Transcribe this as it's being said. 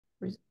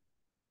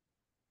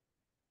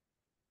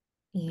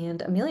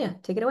And Amelia,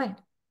 take it away.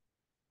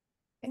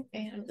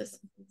 Okay, I'm just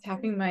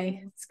tapping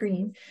my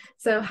screen.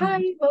 So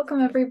hi,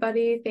 welcome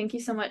everybody. Thank you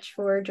so much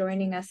for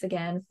joining us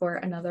again for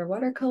another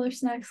watercolor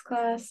snacks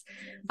class.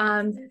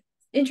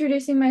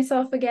 Introducing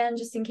myself again,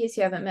 just in case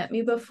you haven't met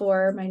me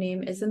before, my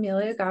name is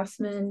Amelia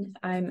Gossman.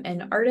 I'm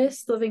an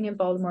artist living in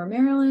Baltimore,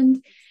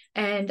 Maryland,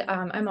 and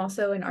I'm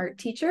also an art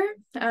teacher.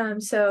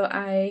 So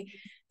I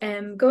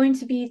am going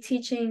to be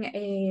teaching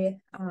a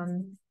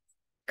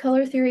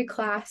color theory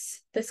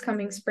class this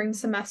coming spring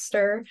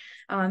semester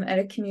at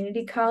a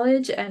community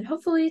college, and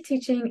hopefully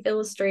teaching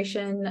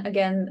illustration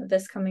again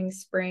this coming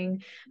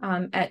spring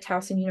at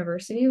Towson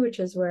University,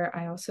 which is where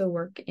I also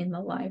work in the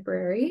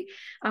library.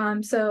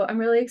 So I'm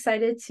really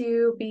excited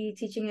to be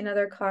teaching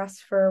another class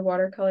for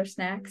Watercolor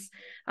Snacks,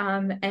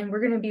 and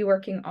we're going to be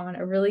working on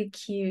a really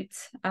cute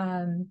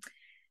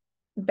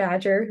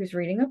Badger who's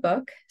reading a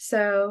book.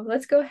 So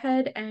let's go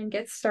ahead and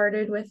get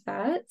started with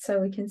that. So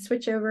we can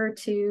switch over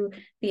to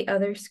the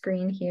other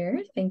screen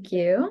here. Thank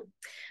you.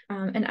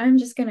 And I'm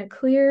just going to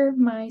clear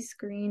my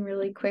screen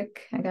really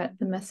quick. I got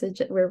the message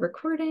that we're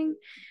recording.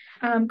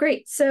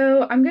 Great.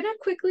 So I'm going to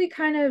quickly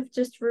kind of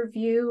just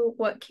review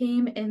what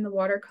came in the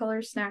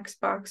watercolor snacks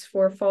box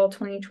for fall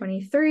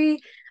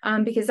 2023,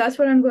 because that's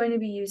what I'm going to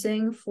be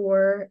using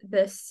for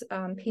this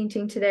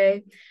painting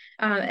today.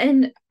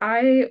 And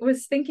I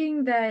was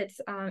thinking that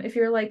if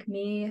you're like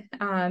me,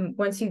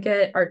 once you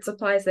get art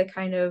supplies, they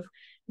kind of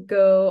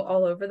go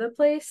all over the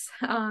place,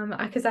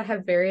 because I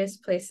have various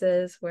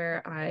places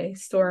where I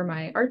store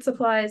my art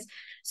supplies.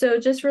 So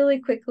just really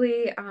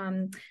quickly,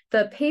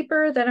 the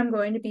paper that I'm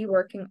going to be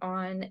working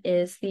on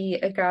is the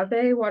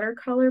agave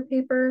watercolor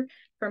paper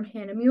from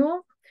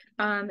Hahnemühle.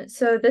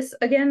 So this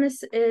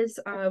is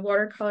a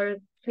watercolor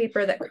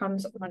paper that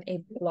comes on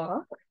a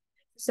block.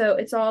 So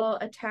it's all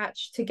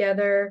attached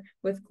together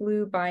with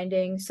glue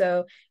binding.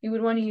 So you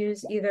would want to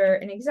use either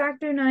an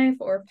X-Acto knife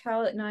or a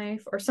palette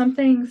knife or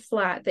something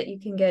flat that you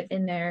can get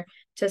in there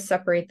to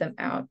separate them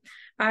out.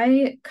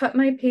 I cut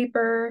my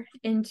paper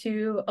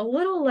into a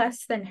little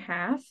less than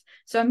half.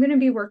 So I'm going to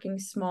be working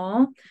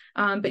small,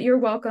 but you're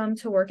welcome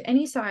to work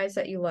any size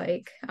that you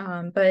like.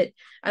 But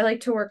I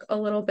like to work a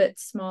little bit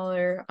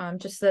smaller,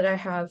 just so that I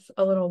have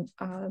a little,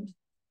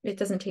 it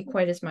doesn't take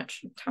quite as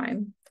much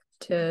time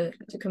to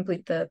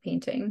complete the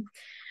painting.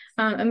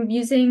 I'm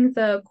using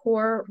the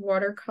core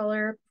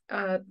watercolor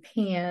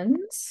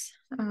pans,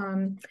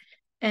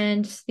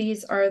 and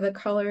these are the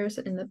colors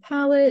in the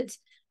palette.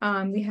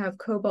 We have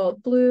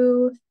cobalt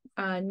blue,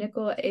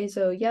 nickel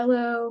azo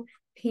yellow,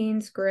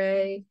 Payne's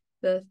gray,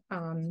 the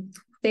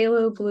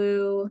phthalo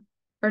blue,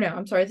 or no,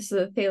 I'm sorry, this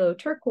is a phthalo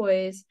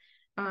turquoise,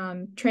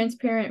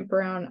 transparent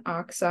brown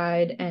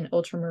oxide, and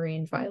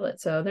ultramarine violet.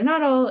 So they're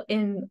not all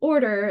in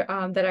order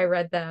that I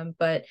read them,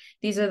 but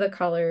these are the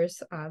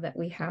colors that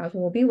we have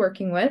and we'll be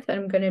working with. And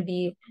I'm going to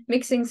be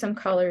mixing some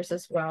colors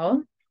as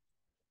well.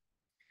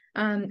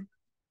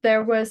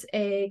 There was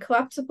a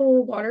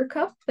collapsible water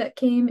cup that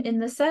came in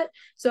the set.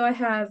 So I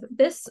have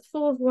this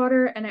full of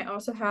water, and I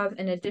also have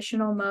an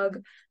additional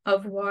mug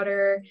of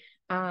water,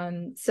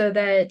 so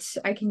that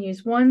I can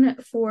use one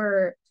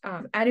for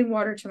adding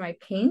water to my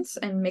paints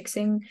and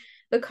mixing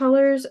the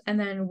colors, and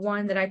then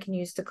one that I can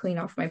use to clean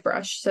off my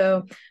brush.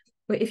 So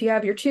if you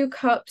have your two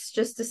cups,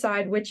 just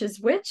decide which is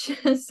which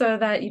so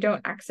that you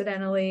don't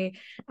accidentally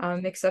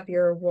mix up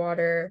your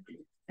water.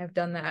 I've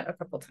done that a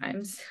couple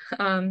times.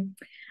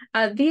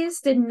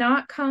 These did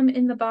not come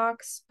in the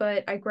box,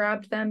 but I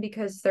grabbed them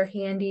because they're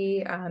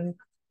handy,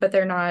 but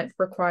they're not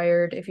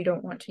required if you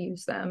don't want to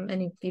use them,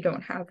 and if you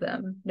don't have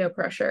them, no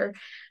pressure.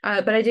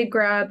 But I did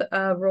grab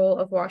a roll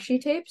of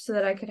washi tape so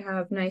that I could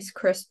have nice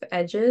crisp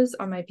edges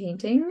on my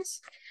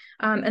paintings.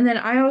 And then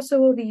I also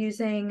will be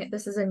using,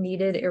 this is a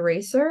kneaded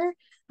eraser.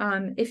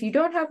 If you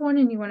don't have one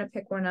and you want to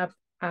pick one up,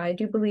 I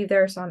do believe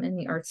there are some in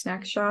the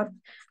ArtSnacks shop,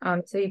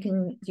 so you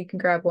can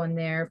grab one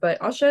there. But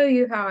I'll show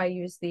you how I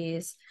use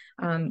these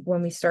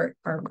when we start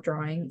our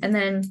drawing. And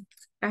then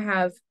I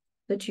have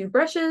the two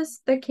brushes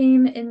that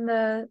came in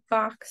the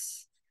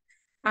box.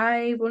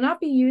 I will not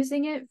be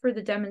using it for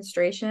the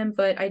demonstration,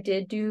 but I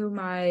did do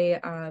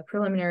my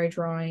preliminary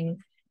drawing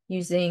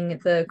using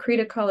the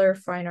Cretacolor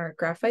Fine Art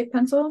Graphite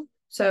Pencil.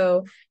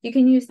 So you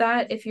can use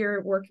that if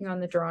you're working on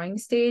the drawing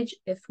stage.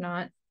 If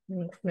not,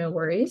 no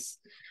worries.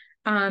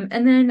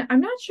 And then I'm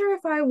not sure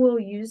if I will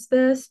use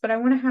this, but I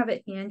want to have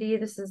it handy.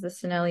 This is the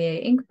Sennelier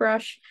ink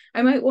brush.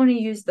 I might want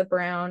to use the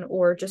brown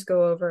or just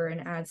go over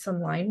and add some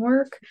line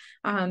work.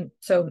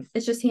 So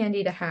it's just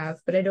handy to have,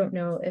 but I don't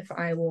know if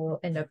I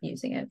will end up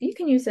using it. But you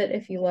can use it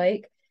if you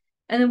like.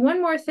 And then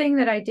one more thing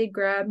that I did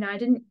grab. Now I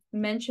didn't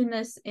mention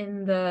this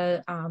in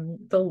the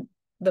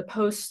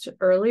post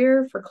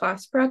earlier for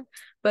class prep,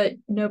 but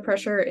no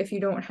pressure. If you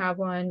don't have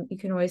one, you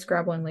can always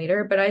grab one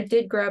later. But I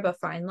did grab a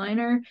fine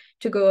liner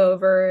to go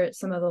over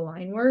some of the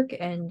line work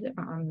and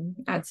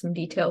add some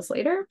details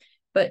later.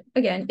 But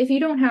again, if you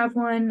don't have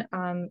one,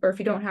 or if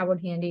you don't have one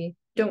handy,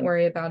 don't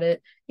worry about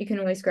it. You can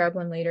always grab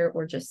one later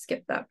or just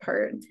skip that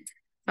part.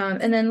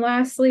 And then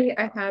lastly,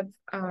 I have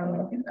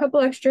a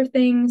couple extra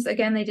things.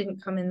 Again, they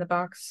didn't come in the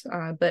box,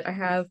 but I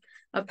have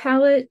a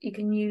palette. You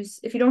can use,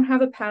 if you don't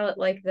have a palette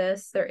like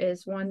this, there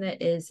is one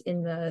that is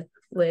in the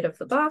lid of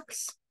the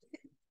box.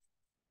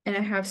 And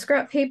I have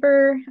scrap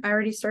paper. I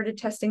already started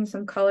testing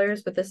some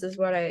colors, but this is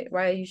why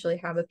I usually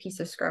have a piece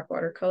of scrap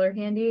watercolor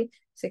handy,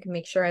 so I can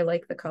make sure I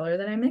like the color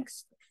that I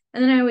mixed.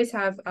 And then I always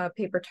have a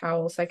paper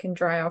towel so I can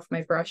dry off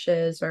my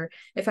brushes, or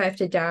if I have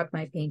to dab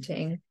my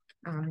painting,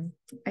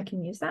 I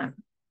can use that.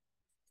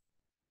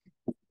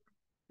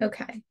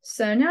 Okay,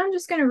 so now I'm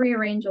just going to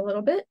rearrange a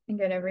little bit and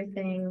get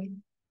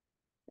everything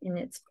in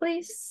its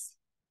place.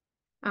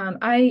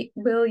 I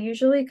will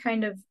usually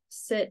kind of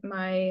sit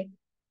my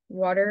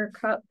water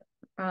cup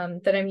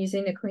that I'm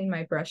using to clean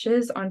my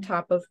brushes on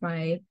top of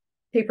my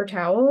paper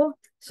towel,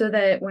 so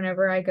that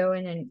whenever I go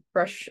in and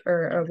brush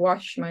or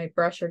wash my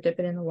brush or dip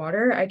it in the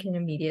water, I can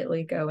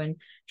immediately go and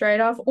dry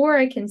it off, or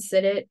I can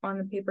sit it on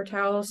the paper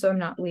towel so I'm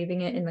not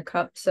leaving it in the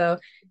cup. So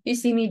if you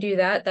see me do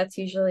that, that's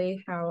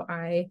usually how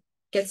I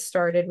get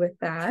started with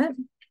that.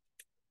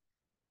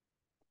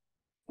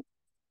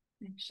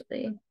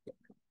 Actually,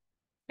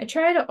 I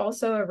try to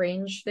also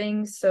arrange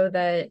things so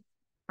that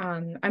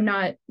I'm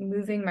not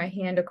moving my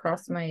hand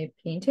across my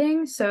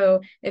painting. So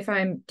if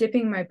I'm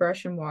dipping my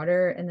brush in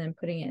water and then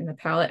putting it in the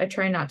palette, I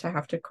try not to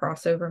have to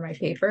cross over my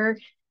paper.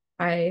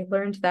 I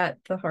learned that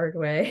the hard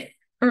way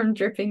from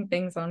dripping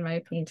things on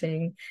my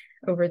painting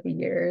over the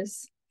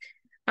years.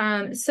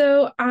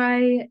 So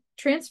I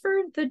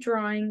transferred the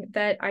drawing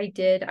that I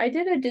did. I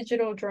did a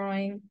digital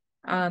drawing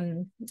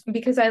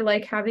because I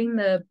like having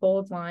the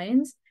bold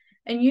lines.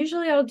 And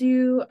usually I'll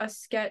do a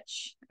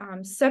sketch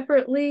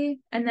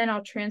separately, and then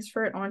I'll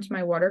transfer it onto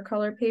my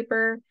watercolor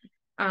paper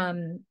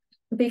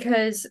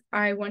because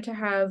I want to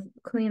have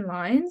clean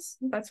lines.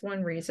 That's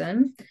one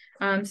reason.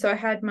 So I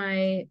had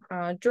my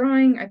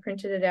drawing, I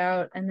printed it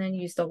out, and then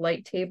used a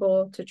light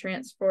table to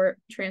transfer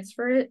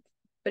it.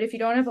 But if you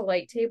don't have a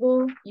light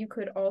table, you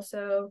could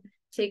also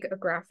take a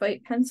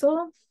graphite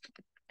pencil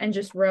and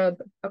just rub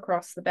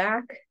across the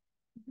back.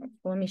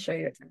 Let me show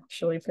you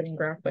actually putting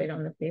graphite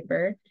on the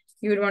paper.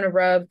 You would want to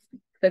rub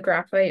the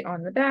graphite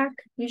on the back.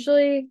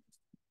 Usually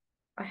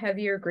a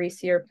heavier,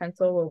 greasier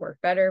pencil will work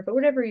better, but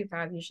whatever you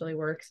have usually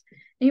works.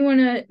 And you want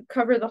to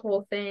cover the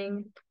whole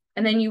thing,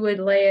 and then you would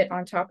lay it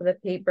on top of the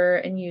paper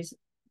and use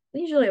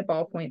usually a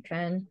ballpoint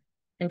pen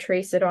and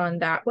trace it on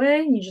that way.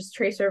 And you just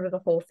trace over the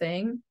whole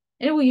thing,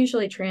 and it will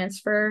usually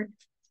transfer.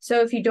 So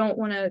if you don't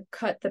want to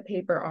cut the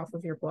paper off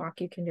of your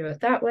block, you can do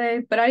it that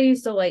way. But I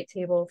used a light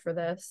table for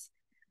this.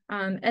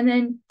 And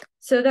then,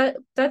 so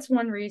that's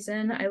one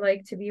reason I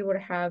like to be able to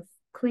have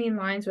clean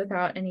lines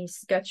without any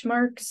sketch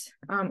marks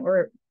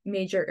or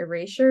major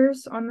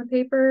erasures on the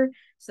paper,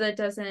 so that it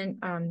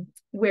doesn't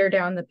wear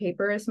down the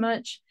paper as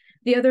much.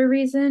 The other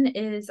reason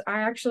is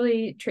I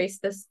actually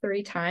traced this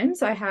 3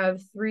 times. I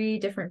have 3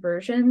 different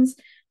versions.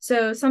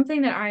 So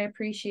something that I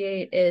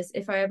appreciate is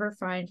if I ever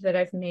find that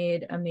I've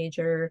made a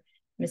major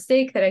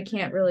mistake that I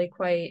can't really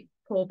quite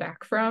pull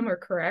back from or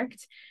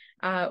correct,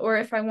 or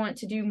if I want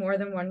to do more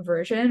than one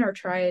version or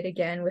try it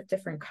again with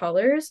different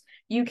colors,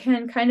 you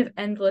can kind of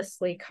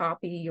endlessly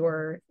copy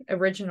your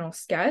original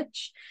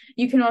sketch.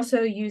 You can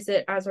also use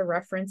it as a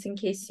reference in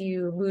case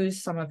you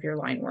lose some of your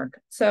line work.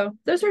 So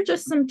those are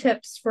just some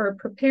tips for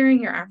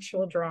preparing your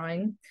actual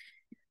drawing.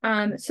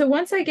 So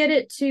once I get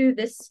it to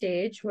this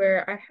stage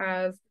where I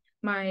have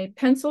my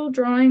pencil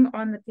drawing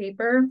on the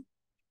paper,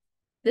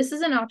 this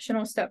is an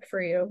optional step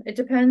for you. It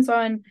depends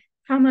on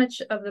how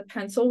much of the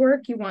pencil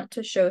work you want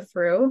to show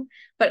through,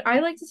 but I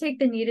like to take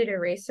the kneaded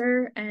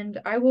eraser and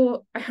I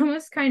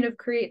almost kind of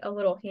create a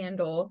little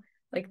handle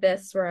like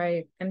this where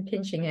I am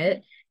pinching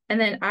it, and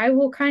then I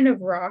will kind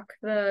of rock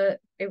the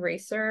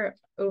eraser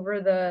over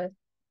the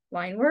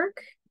line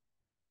work,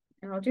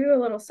 and I'll do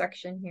a little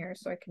section here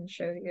so I can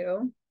show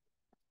you.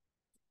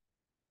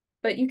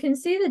 But you can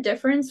see the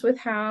difference with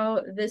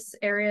how this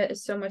area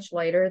is so much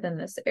lighter than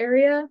this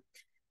area,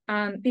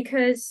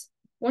 because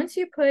once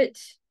you put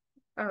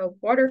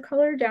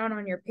watercolor down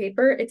on your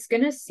paper, it's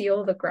going to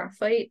seal the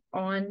graphite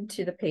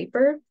onto the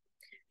paper.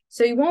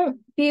 So you won't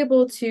be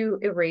able to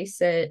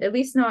erase it, at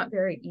least not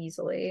very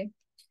easily.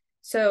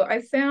 So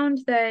I found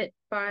that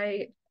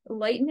by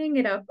lightening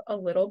it up a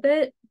little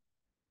bit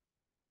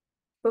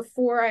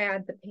before I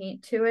add the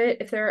paint to it,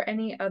 if there are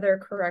any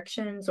other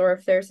corrections or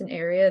if there's an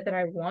area that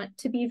I want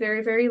to be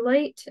very, very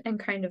light and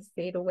kind of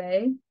fade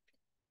away,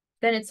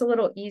 then it's a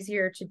little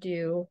easier to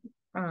do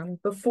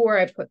before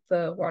I put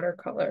the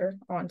watercolor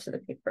onto the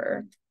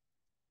paper.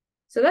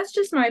 So that's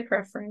just my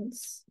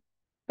preference.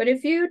 But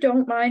if you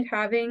don't mind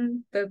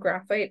having the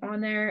graphite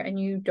on there and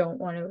you don't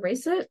want to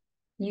erase it,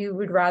 you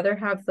would rather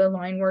have the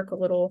line work a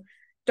little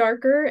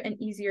darker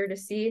and easier to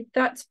see,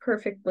 that's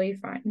perfectly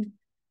fine.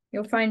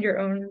 You'll find your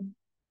own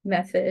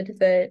method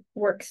that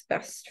works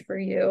best for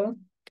you.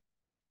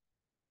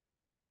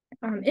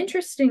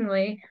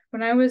 Interestingly,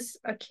 when I was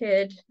a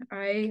kid,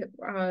 I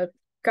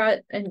got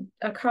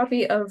a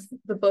copy of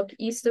the book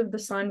East of the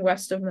Sun,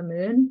 West of the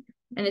Moon,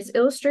 and it's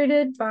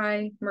illustrated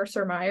by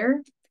Mercer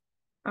Meyer.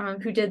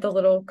 who did the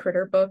little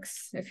critter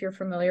books, if you're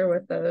familiar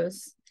with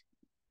those.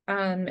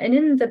 And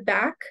in the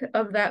back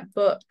of that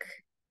book,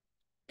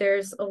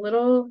 there's a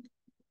little,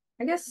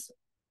 I guess,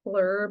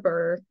 blurb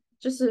or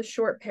just a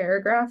short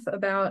paragraph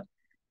about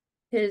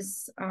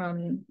his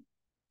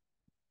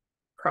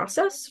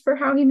process for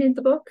how he made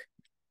the book.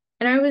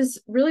 And I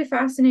was really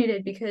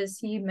fascinated because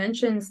he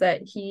mentions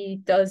that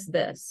he does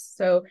this.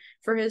 So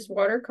for his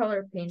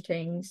watercolor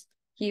paintings,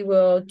 he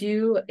will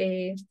do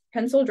a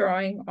pencil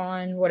drawing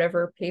on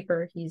whatever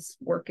paper he's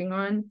working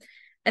on,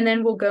 and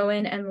then we'll go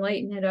in and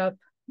lighten it up.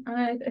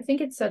 I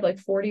think it said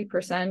like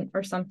 40%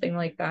 or something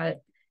like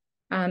that.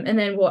 And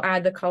then we'll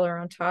add the color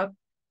on top.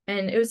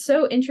 And it was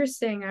so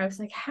interesting. I was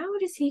like, how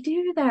does he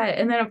do that?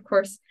 And then, of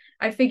course,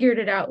 I figured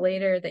it out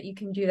later that you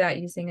can do that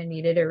using a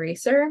kneaded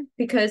eraser,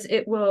 because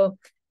it will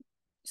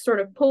sort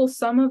of pull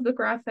some of the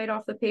graphite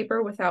off the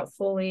paper without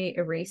fully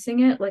erasing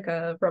it like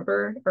a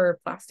rubber or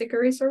plastic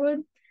eraser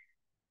would.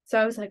 So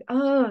I was like,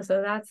 oh,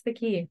 so that's the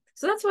key.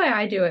 So that's why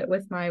I do it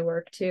with my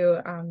work too,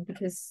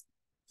 because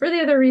for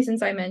the other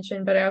reasons I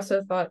mentioned, but I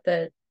also thought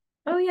that,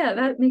 oh yeah,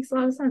 that makes a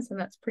lot of sense. And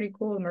that's pretty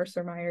cool.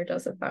 Mercer Meyer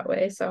does it that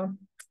way. So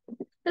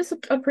it's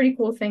a pretty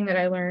cool thing that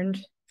I learned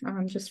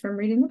just from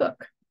reading the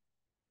book.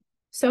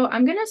 So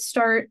I'm going to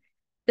start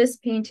this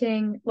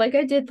painting like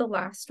I did the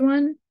last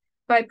one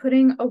by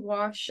putting a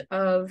wash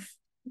of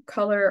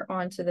color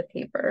onto the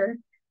paper.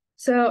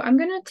 So I'm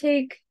going to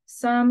take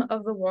some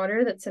of the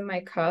water that's in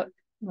my cup.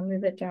 I'll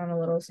move it down a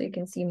little so you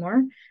can see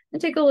more.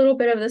 And take a little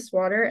bit of this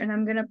water and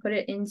I'm going to put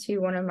it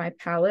into one of my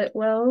palette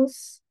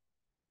wells,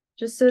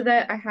 just so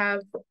that I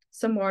have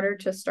some water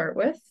to start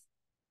with.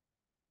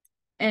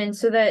 And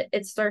so that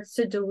it starts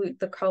to dilute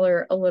the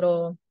color a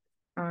little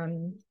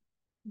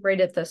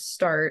right at the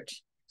start,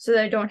 so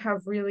that I don't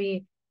have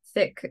really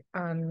thick,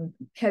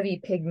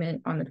 heavy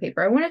pigment on the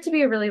paper. I want it to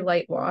be a really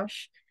light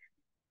wash.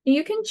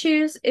 You can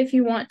choose if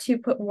you want to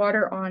put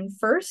water on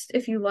first,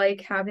 if you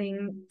like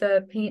having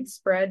the paint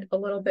spread a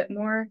little bit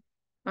more,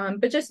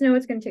 but just know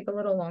it's going to take a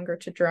little longer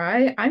to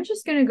dry. I'm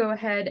just going to go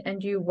ahead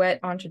and do wet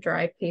onto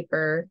dry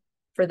paper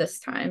for this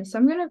time. So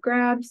I'm going to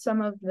grab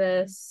some of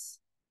this,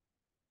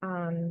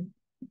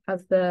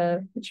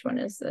 which one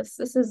is this?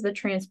 This is the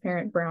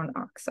transparent brown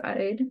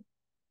oxide.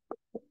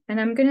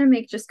 And I'm going to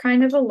make just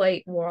kind of a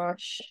light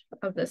wash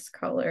of this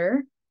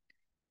color.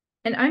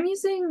 And I'm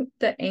using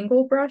the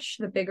angle brush,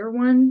 the bigger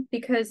one,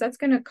 because that's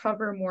going to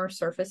cover more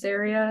surface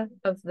area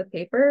of the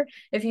paper.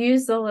 If you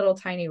use the little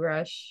tiny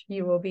brush,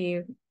 you will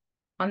be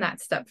on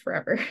that step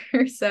forever.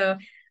 So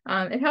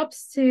it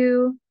helps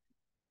to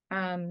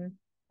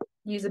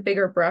use a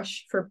bigger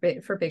brush for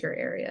bigger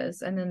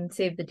areas, and then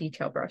save the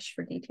detail brush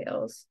for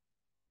details.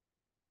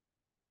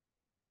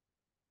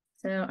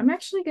 So I'm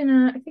actually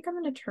I think I'm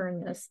gonna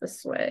turn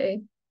this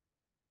way.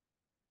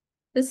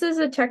 This is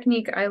a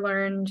technique I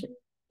learned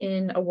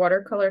in a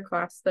watercolor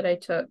class that I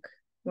took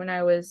when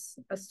I was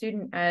a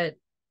student at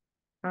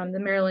the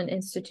Maryland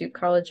Institute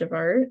College of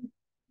Art,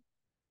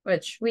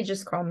 which we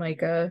just call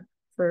MICA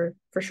for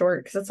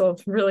short, because it's a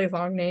really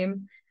long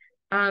name.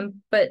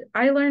 But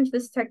I learned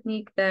this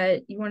technique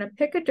that you want to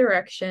pick a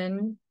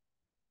direction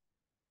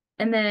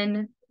and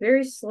then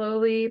very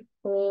slowly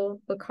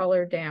pull the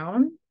color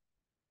down.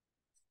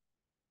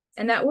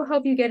 And that will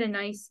help you get a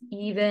nice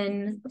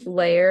even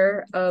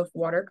layer of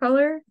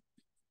watercolor,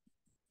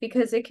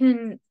 because it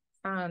can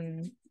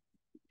come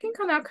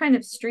out kind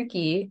of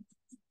streaky.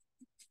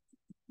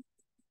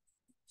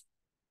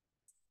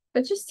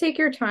 But just take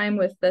your time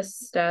with this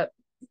step.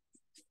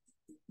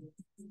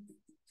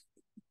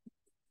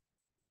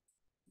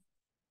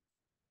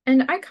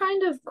 And I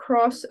kind of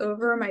cross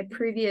over my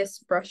previous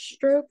brush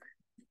stroke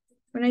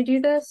when I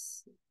do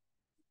this,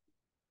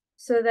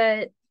 so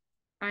that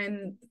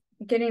I'm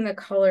getting the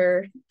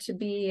color to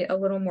be a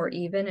little more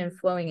even and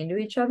flowing into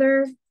each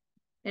other.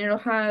 And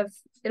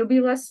it'll be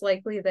less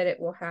likely that it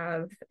will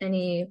have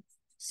any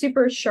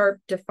super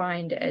sharp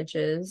defined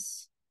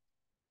edges.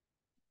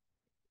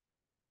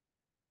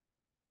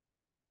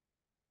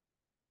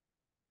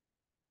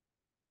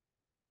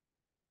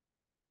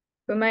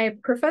 But my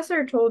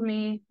professor told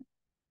me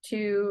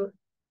to,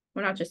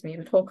 well, not just me,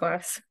 the whole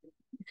class,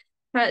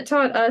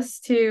 taught us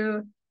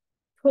to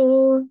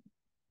pull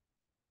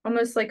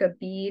almost like a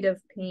bead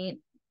of paint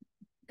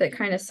that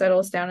kind of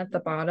settles down at the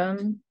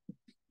bottom,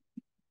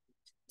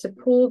 to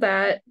pull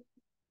that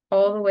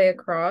all the way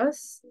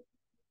across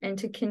and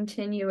to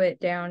continue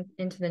it down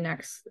into the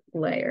next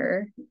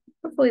layer.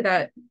 Hopefully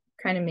that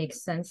kind of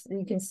makes sense.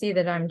 You can see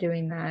that I'm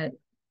doing that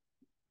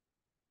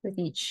with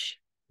each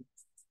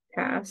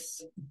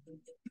pass.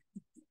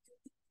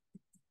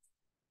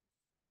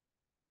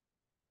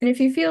 And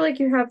if you feel like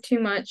you have too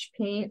much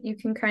paint, you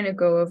can kind of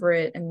go over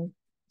it and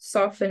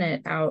soften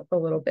it out a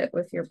little bit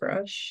with your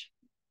brush.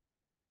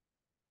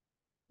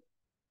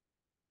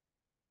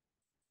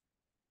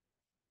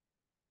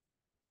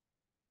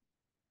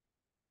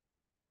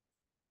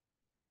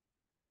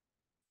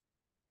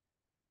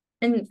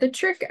 And the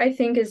trick, I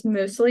think, is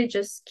mostly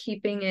just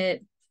keeping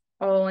it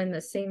all in the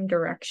same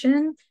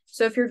direction.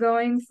 So if you're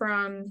going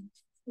from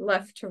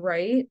left to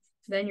right,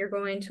 then you're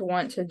going to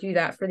want to do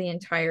that for the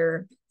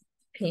entire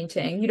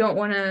painting. You don't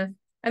want to,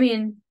 I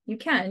mean, you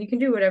can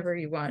do whatever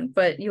you want,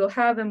 but you'll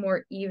have a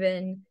more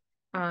even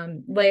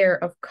layer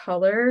of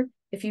color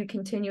if you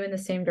continue in the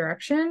same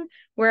direction.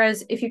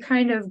 Whereas if you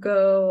kind of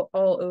go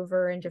all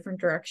over in different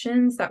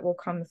directions, that will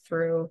come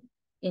through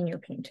in your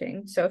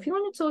painting. So if you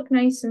want it to look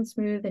nice and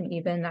smooth and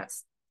even,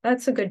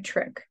 that's a good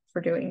trick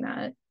for doing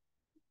that.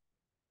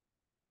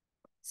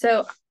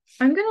 So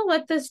I'm going to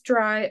let this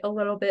dry a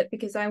little bit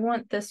because I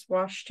want this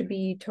wash to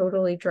be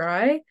totally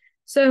dry.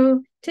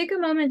 So take a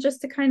moment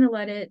just to kind of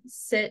let it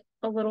sit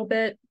a little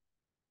bit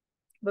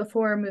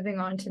before moving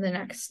on to the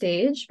next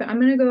stage. But I'm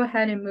going to go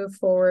ahead and move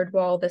forward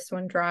while this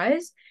one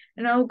dries.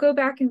 And I'll go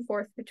back and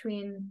forth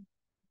between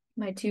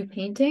my two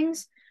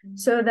paintings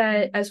so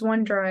that as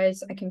one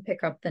dries, I can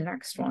pick up the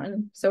next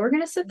one. So we're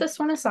going to set this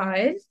one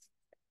aside.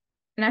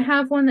 And I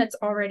have one that's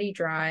already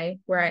dry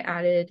where I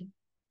added,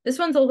 this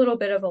one's a little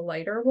bit of a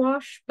lighter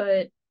wash,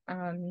 but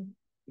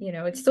you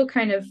know, it still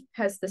kind of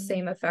has the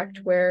same effect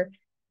where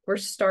we're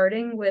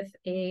starting with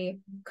a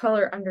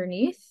color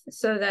underneath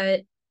so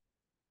that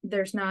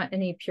there's not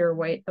any pure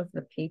white of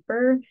the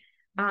paper.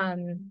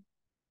 I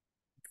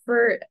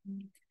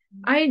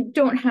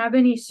don't have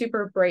any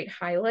super bright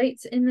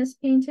highlights in this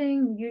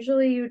painting.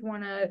 Usually you'd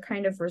want to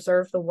kind of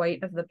reserve the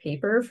white of the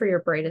paper for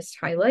your brightest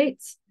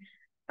highlights.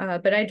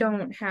 But I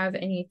don't have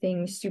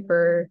anything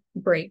super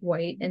bright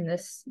white in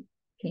this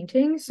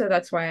painting, so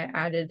that's why I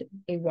added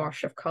a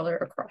wash of color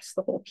across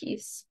the whole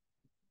piece.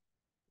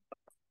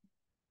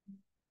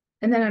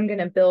 And then I'm going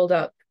to build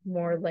up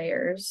more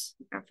layers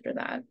after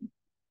that.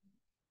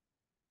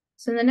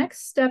 So the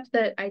next step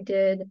that I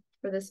did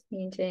for this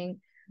painting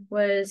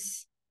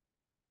was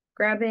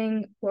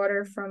grabbing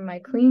water from my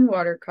clean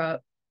water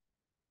cup.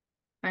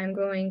 I'm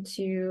going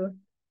to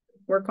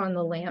work on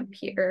the lamp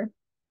here.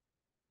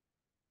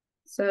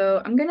 So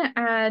I'm going to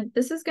add,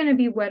 this is going to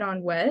be wet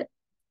on wet.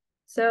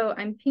 So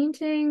I'm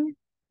painting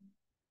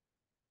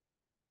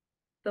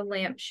the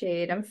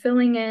lampshade. I'm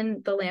filling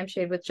in the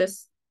lampshade with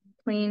just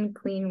plain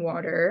clean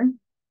water.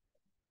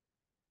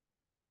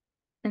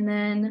 And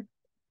then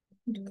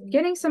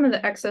getting some of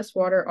the excess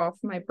water off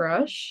my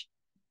brush.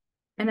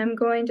 And I'm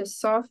going to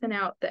soften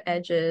out the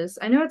edges.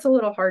 I know it's a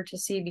little hard to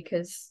see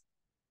because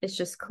it's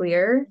just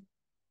clear,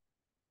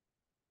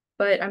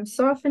 but I'm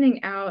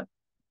softening out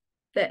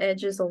the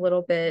edges a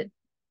little bit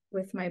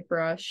with my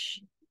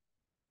brush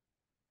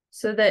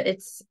so that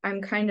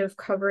I'm kind of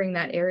covering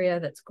that area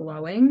that's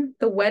glowing.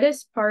 The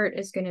wettest part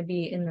is going to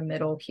be in the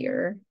middle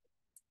here.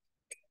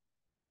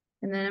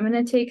 And then I'm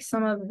going to take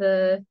some of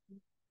the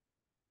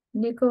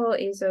nickel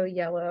azo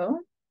yellow,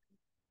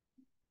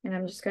 and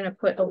I'm just going to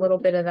put a little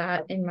bit of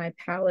that in my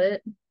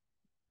palette.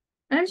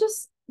 And I'm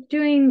just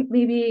doing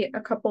maybe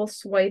a couple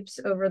swipes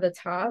over the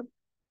top.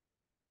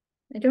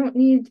 I don't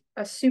need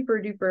a super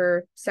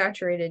duper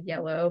saturated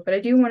yellow, but I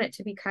do want it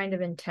to be kind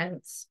of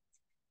intense.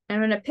 I'm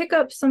going to pick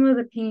up some of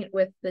the paint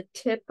with the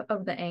tip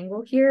of the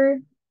angle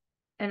here,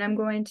 and I'm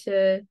going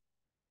to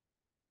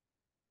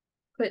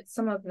put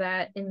some of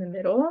that in the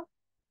middle.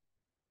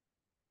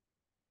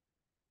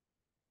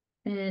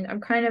 And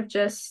I'm kind of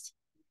just,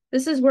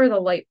 this is where the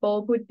light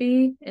bulb would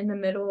be, in the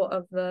middle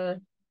of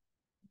the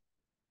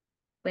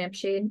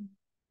lampshade.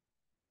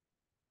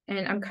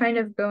 And I'm kind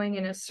of going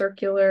in a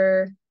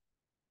circular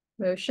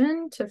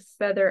motion to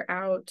feather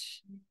out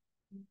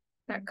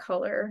that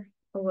color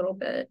a little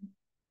bit.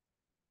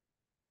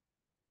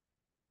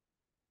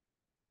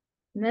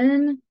 And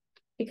then,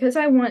 because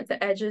I want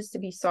the edges to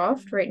be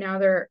soft, right now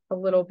they're a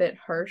little bit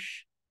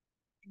harsh.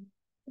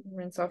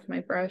 Rinse off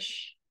my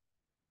brush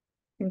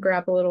and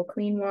grab a little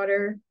clean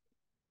water.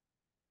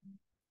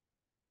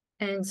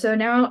 And so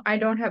now I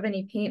don't have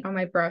any paint on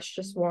my brush,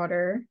 just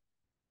water.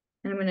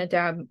 And I'm going to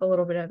dab a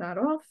little bit of that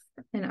off.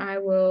 And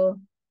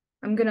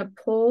I'm going to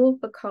pull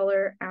the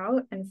color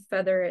out and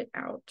feather it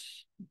out.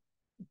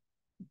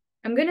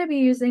 I'm going to be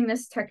using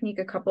this technique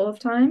a couple of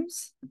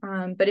times,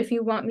 but if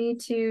you want me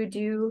to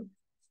do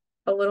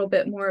a little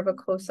bit more of a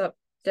close-up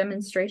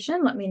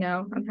demonstration, let me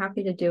know. I'm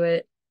happy to do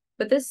it.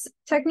 But this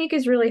technique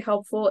is really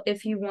helpful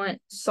if you want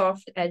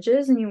soft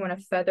edges and you want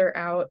to feather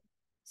out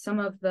some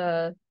of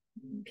the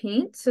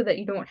paint so that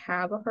you don't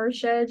have a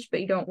harsh edge,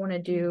 but you don't want to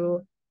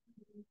do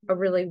a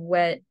really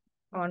wet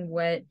on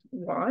wet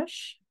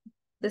wash.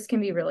 This can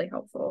be really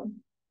helpful.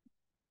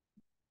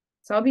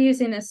 So I'll be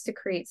using this to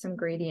create some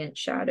gradient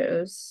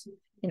shadows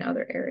in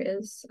other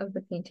areas of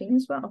the painting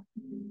as well.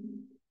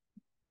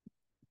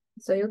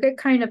 So you'll get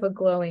kind of a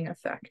glowing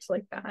effect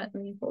like that. Let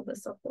me pull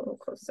this up a little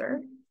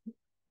closer.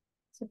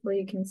 So hopefully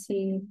you can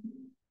see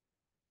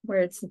where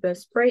it's the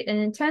most bright and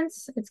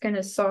intense, it's going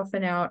to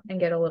soften out and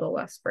get a little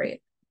less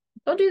bright.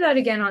 I'll do that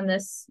again on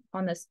this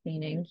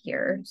painting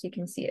here so you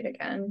can see it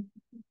again.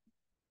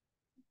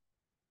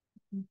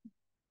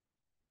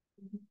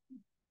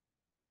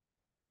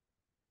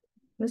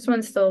 This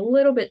one's still a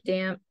little bit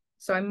damp,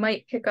 so I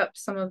might pick up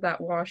some of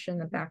that wash in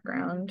the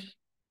background.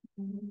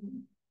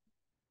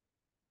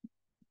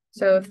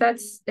 So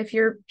if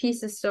your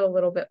piece is still a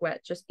little bit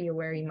wet, just be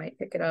aware you might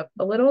pick it up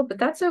a little, but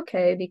that's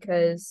okay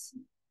because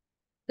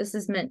this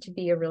is meant to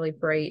be a really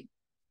bright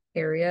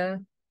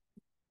area.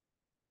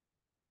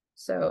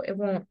 So it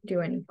won't do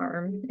any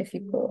harm if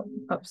you pull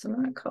up some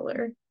of that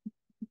color.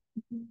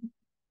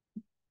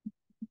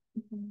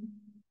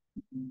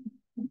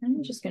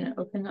 I'm just going to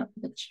open up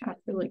the chat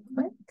really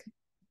quick.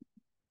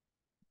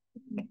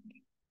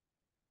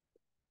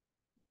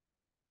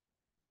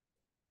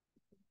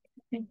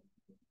 Okay.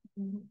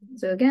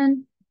 So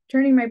again,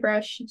 turning my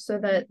brush so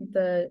that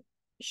the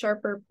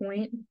sharper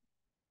point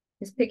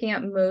is picking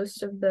up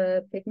most of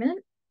the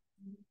pigment.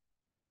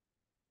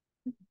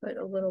 Put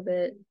a little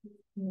bit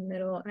in the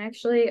middle. And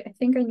actually, I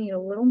think I need a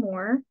little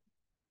more.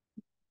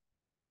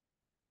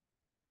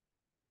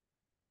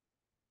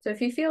 So if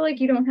you feel like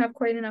you don't have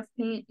quite enough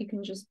paint, you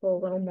can just pull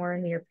a little more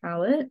into your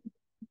palette.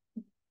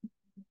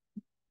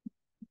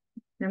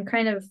 And I'm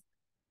kind of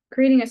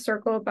creating a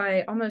circle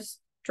by almost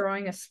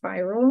drawing a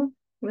spiral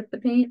with the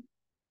paint,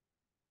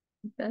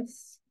 like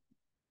this.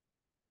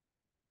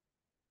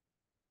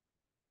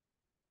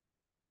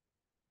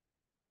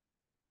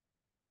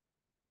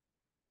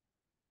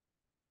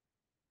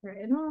 Right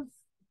it off.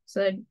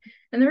 So,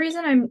 and the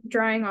reason I'm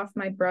drying off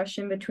my brush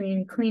in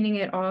between cleaning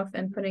it off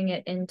and putting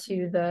it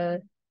into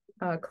the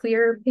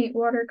clear paint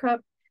water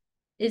cup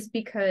is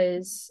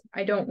because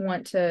I don't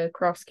want to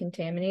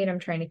cross-contaminate. I'm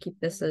trying to keep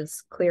this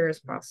as clear as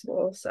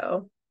possible.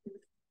 So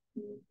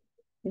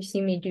you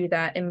see me do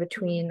that in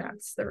between.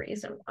 That's the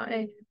reason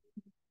why.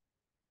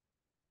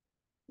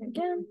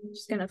 Again,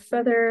 just gonna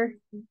feather.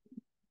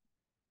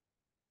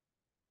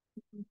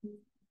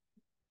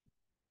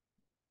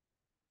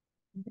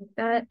 Like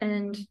that,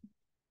 and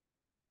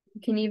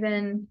you can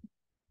even,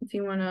 if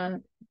you want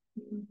to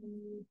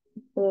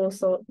pull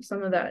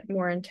some of that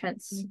more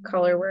intense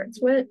color where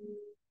it's wet,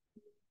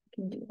 you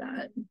can do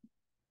that.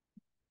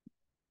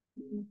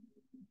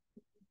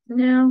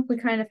 Now we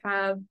kind of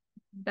have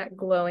that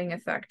glowing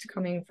effect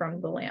coming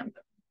from the lamp.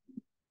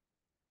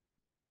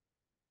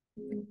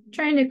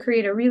 Trying to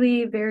create a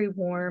really very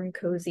warm,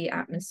 cozy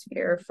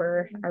atmosphere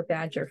for our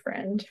badger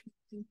friend.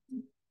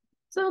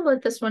 So I'll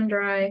let this one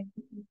dry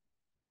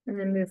and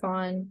then move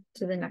on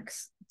to the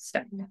next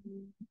step.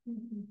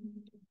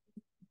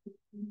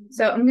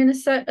 So I'm going to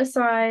set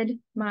aside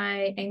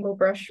my angle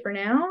brush for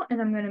now,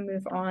 and I'm going to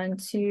move on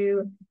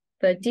to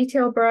the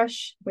detail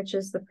brush, which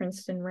is the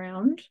Princeton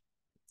Round.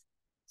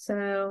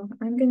 So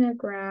I'm going to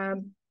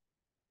grab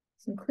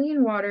some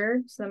clean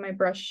water so that my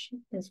brush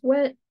is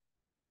wet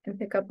and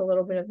pick up a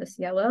little bit of this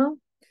yellow.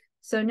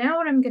 So now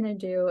what I'm going to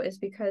do is,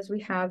 because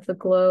we have the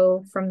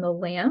glow from the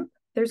lamp,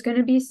 there's going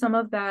to be some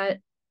of that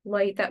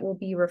light that will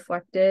be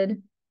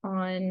reflected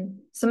on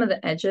some of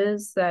the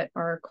edges that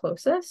are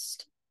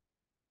closest.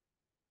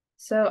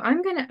 So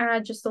I'm going to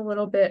add just a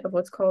little bit of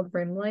what's called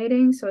rim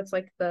lighting. So it's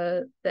like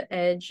the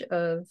edge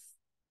of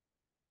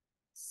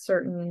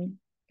certain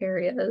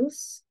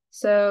areas.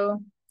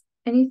 So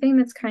anything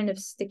that's kind of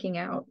sticking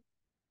out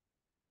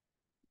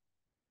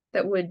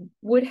that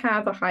would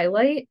have a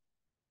highlight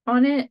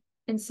on it,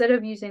 instead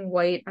of using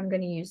white, I'm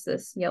going to use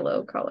this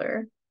yellow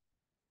color,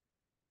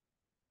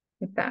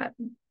 like that.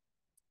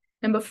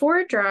 And before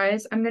it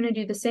dries, I'm going to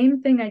do the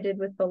same thing I did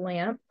with the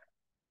lamp,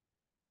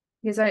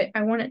 because I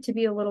want it to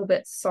be a little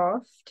bit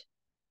soft.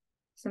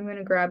 So I'm going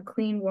to grab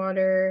clean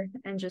water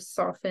and just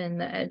soften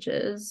the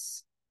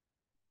edges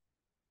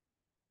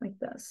like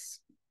this.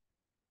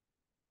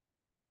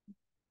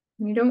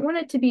 You don't want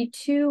it to be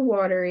too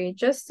watery,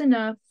 just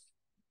enough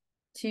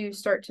to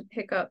start to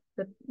pick up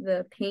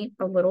the paint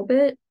a little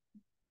bit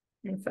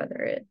and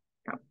feather it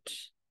out.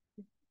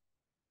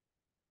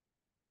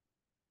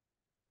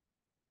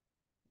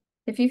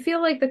 If you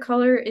feel like the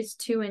color is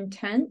too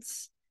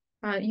intense,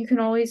 you can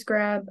always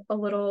grab a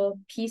little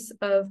piece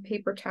of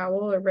paper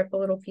towel or rip a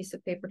little piece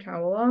of paper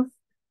towel off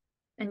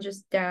and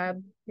just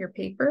dab your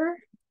paper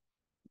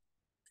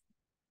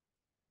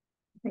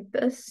like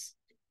this.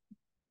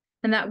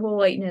 And that will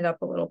lighten it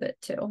up a little bit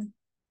too.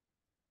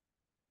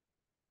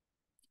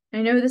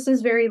 I know this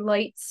is very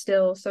light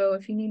still, so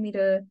if you need me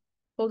to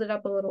hold it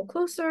up a little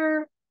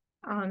closer,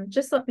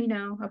 just let me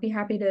know. I'll be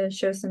happy to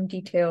show some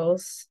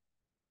details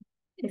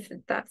if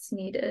that's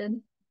needed.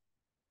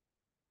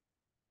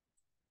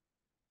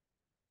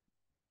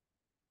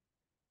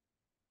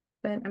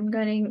 But I'm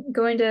going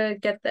to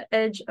get the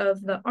edge of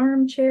the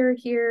armchair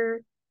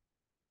here,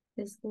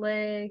 his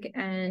leg,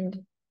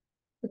 and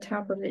the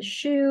top of his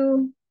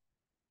shoe,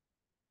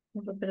 a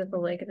little bit of the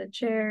leg of the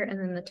chair, and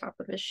then the top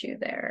of his shoe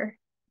there.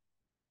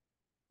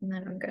 And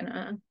then I'm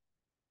gonna,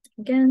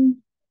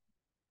 again,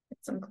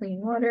 get some clean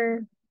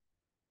water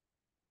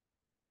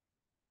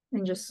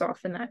and just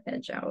soften that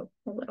edge out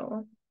a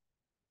little.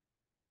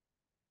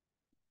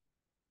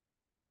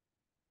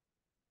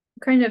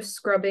 Kind of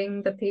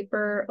scrubbing the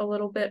paper a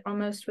little bit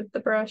almost with the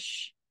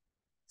brush.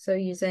 So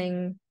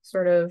using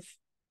sort of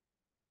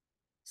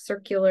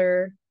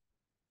circular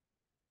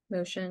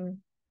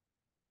motion.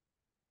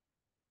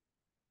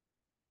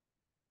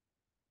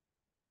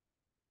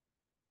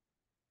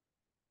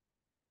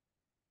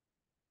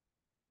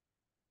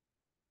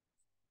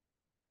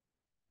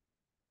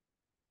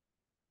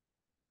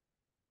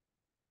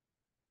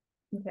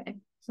 Okay,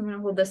 so I'm going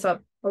to hold this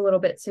up a little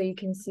bit so you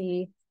can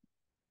see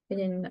it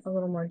in a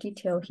little more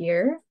detail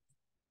here.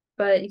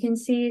 But you can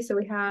see, so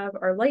we have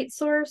our light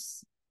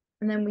source,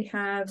 and then we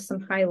have some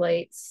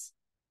highlights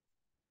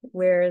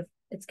where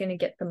it's going to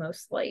get the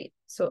most light.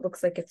 So it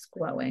looks like it's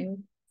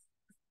glowing.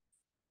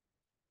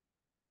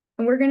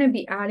 And we're going to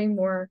be adding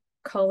more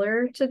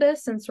color to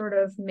this and sort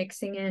of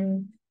mixing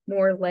in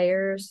more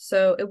layers.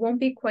 So it won't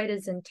be quite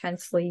as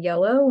intensely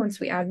yellow once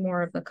we add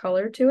more of the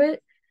color to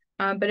it,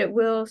 but it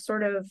will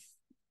sort of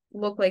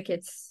look like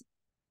it's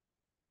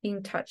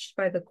being touched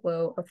by the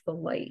glow of the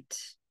light.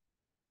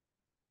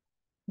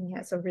 And he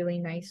has a really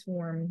nice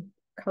warm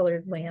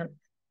colored lamp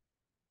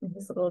in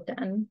his little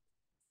den.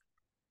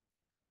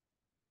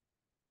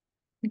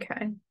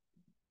 Okay.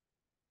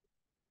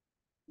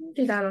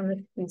 Do that on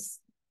the piece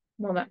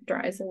while that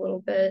dries a little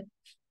bit.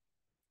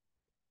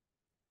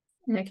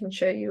 And I can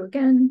show you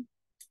again.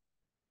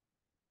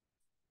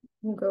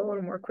 We'll go a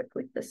little more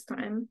quickly this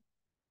time.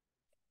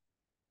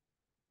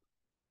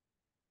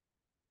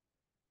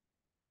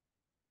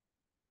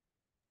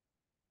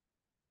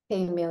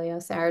 Hey, Amelia,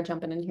 Sarah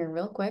jumping in here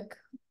real quick.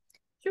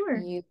 Sure.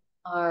 You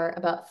are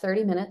about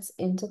 30 minutes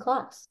into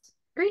class.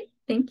 Great.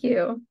 Thank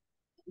you.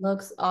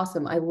 Looks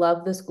awesome. I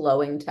love this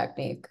glowing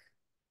technique.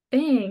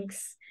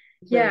 Thanks.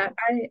 It's really Yeah,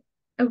 cool.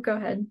 oh, go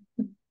ahead.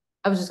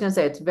 I was just gonna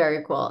say it's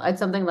very cool. It's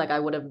something like I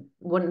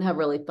wouldn't have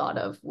really thought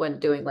of when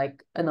doing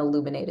like an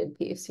illuminated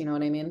piece, you know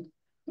what I mean?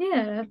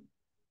 Yeah,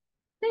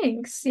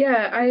 thanks.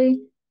 Yeah, I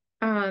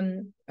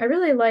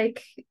really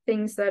like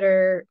things that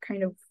are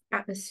kind of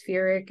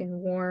atmospheric and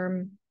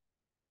warm.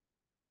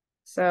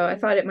 So I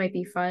thought it might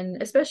be fun,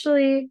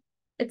 especially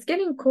it's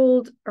getting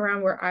cold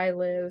around where I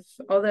live,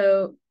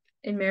 although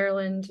in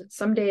Maryland,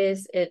 some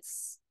days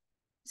it's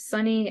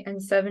sunny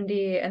and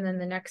 70, and then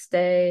the next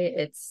day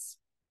it's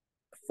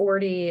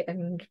 40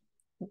 and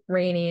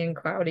rainy and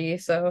cloudy.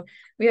 So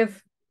we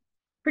have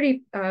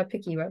pretty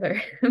picky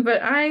weather.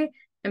 But I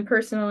am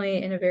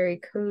personally in a very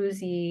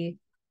cozy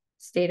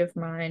state of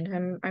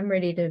mind. I'm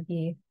ready to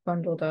be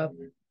bundled up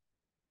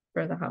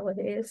for the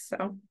holidays.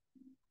 So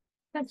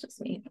that's just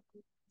me.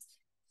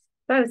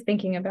 I was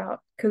thinking about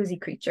cozy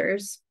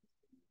creatures.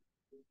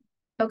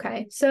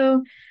 Okay,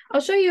 so I'll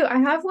show you. I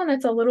have one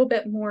that's a little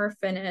bit more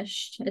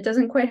finished. It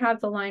doesn't quite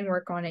have the line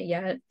work on it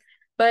yet,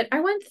 but I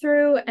went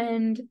through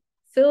and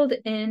filled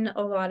in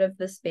a lot of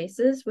the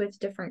spaces with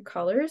different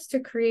colors to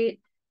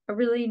create a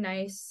really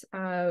nice,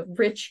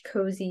 rich,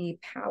 cozy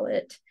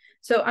palette.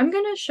 So I'm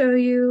going to show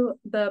you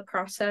the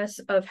process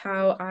of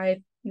how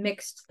I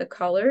mixed the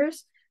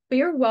colors, but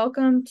you're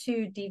welcome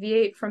to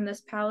deviate from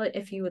this palette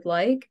if you would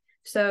like.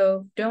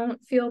 So don't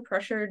feel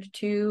pressured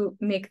to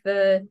make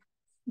the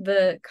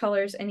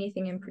colors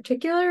anything in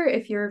particular.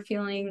 If you're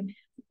feeling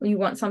you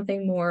want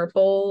something more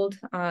bold,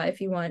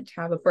 if you want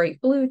to have a bright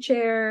blue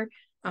chair,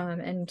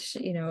 and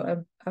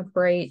a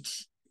bright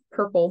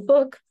purple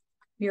book,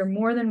 you're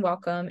more than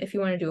welcome. If you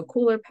want to do a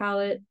cooler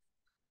palette,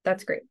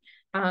 that's great.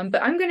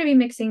 But I'm going to be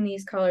mixing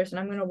these colors and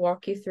I'm going to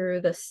walk you through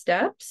the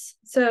steps.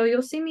 So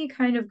you'll see me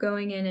kind of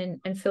going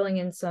in and filling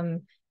in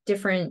some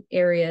different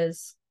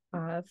areas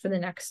for the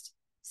next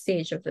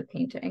stage of the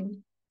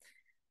painting.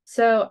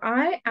 So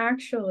I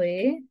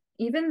actually,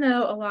 even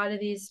though a lot of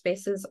these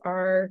spaces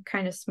are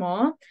kind of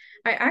small,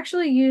 I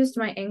actually used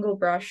my angle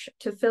brush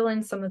to fill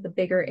in some of the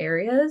bigger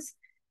areas.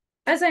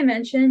 As I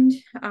mentioned,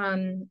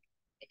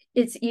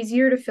 it's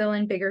easier to fill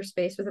in bigger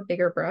space with a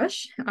bigger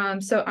brush.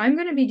 So I'm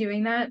going to be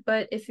doing that,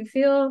 but if you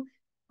feel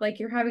like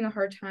you're having a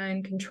hard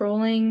time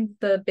controlling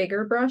the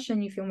bigger brush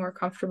and you feel more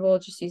comfortable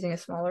just using a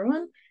smaller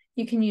one,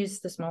 you can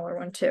use the smaller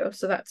one too.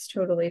 So that's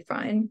totally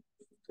fine.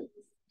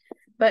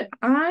 But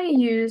I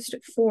used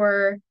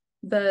for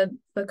the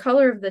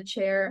color of the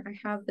chair,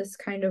 I have this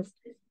kind of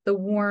the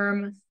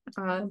warm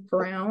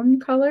brown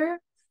color.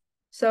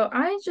 So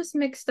I just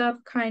mixed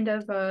up kind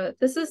of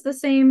this is the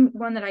same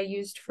one that I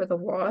used for the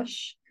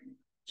wash,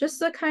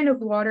 just a kind of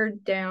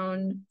watered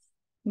down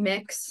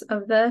mix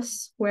of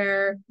this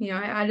where, I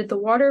added the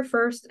water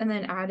first and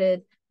then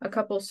added a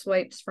couple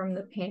swipes from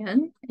the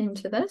pan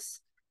into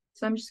this.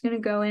 So I'm just going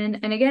to go in,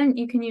 and again,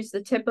 you can use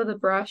the tip of the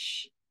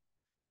brush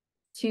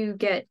to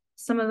get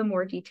some of the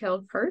more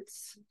detailed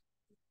parts.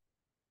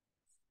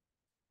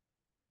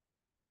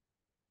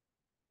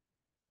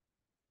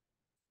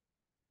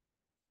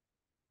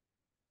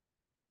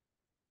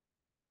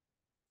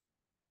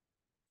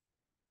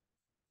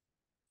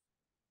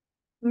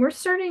 And we're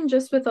starting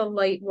just with a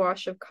light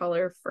wash of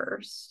color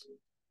first.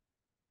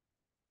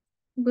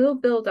 We'll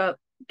build up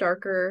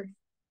darker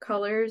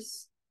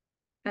colors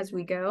as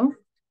we go.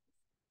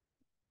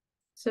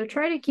 So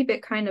try to keep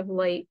it kind of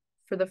light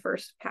for the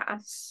first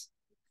pass.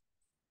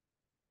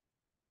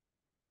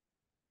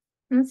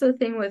 And that's the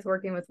thing with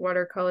working with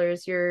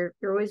watercolors, you're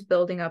always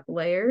building up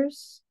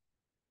layers.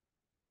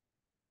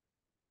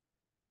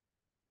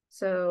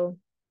 So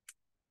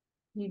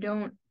you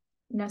don't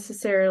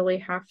necessarily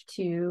have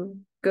to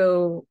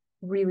go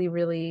really,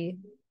 really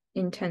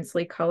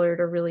intensely colored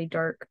or really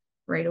dark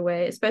right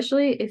away,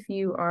 especially if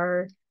you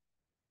are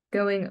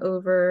going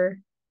over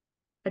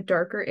a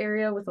darker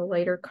area with a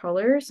lighter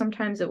color,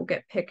 sometimes it will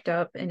get picked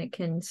up and it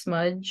can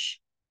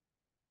smudge.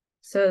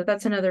 So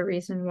that's another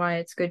reason why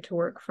it's good to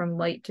work from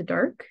light to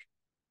dark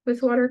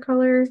with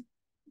watercolor,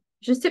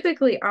 which is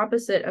typically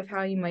opposite of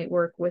how you might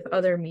work with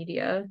other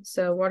media.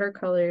 So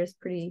watercolor is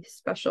pretty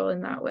special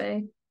in that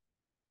way.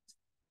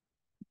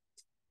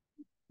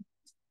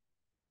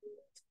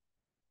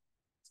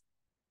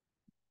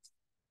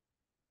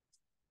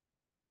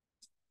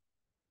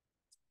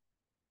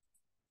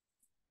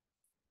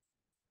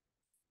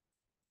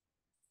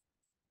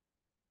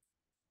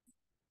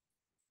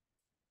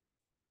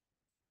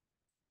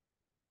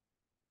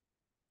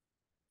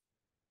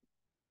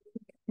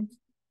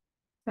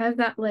 I have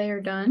that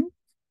layer done.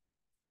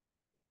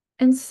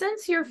 And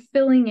since you're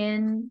filling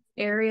in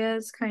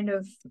areas kind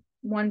of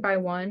one by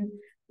one,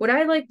 what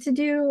I like to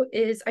do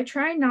is I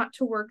try not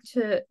to work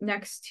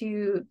next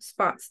to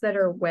spots that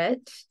are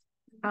wet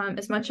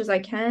as much as I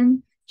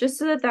can, just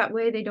so that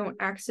way they don't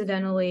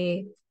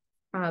accidentally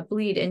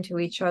bleed into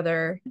each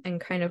other and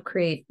kind of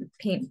create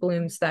paint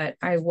blooms that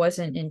I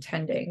wasn't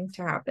intending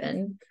to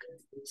happen.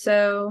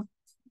 So,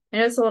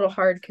 and it's a little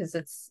hard because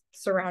it's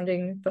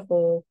surrounding the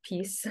whole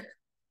piece.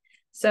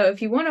 So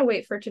if you want to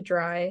wait for it to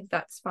dry,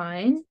 that's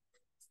fine.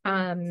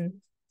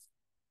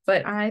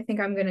 But I think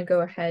I'm going to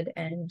go ahead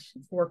and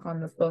work on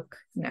the book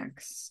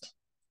next.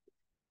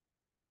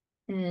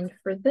 And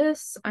for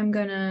this, I'm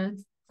going to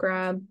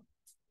grab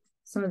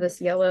some of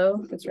this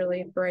yellow. It's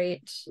really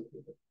bright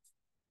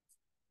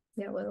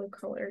yellow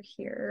color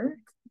here.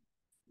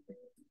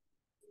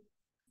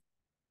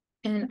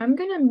 And I'm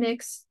going to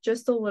mix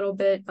just a little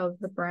bit of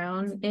the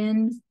brown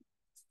in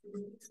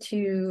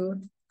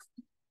to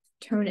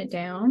tone it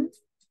down.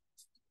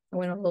 I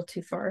went a little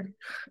too far.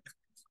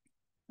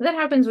 That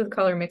happens with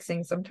color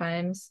mixing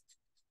sometimes.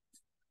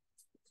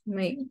 You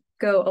might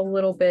go a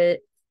little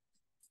bit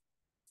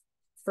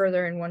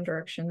further in one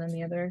direction than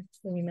the other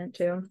than you meant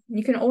to.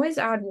 You can always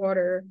add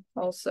water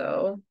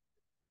also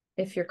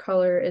if your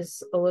color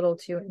is a little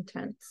too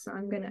intense. So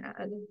I'm going to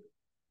add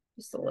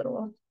just a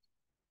little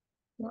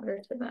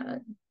water to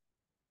that.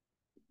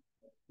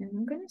 And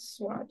I'm going to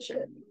swatch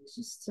it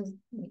just to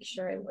make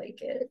sure I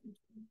like it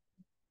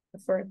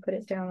before I put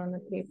it down on the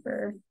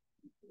paper.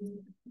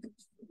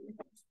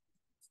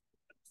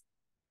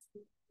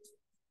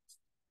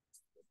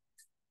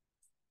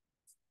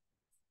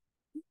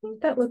 I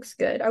think that looks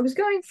good. I was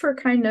going for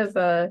kind of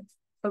a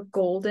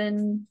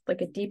golden, like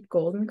a deep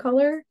golden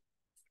color,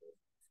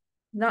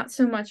 not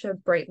so much a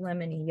bright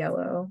lemony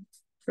yellow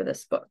for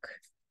this book.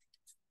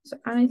 So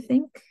I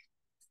think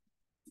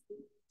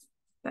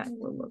that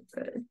will look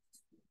good.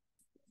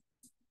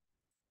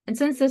 And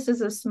since this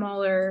is a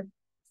smaller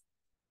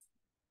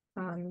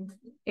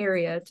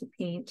area to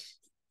paint,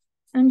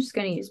 I'm just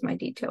going to use my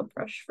detail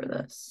brush for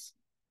this.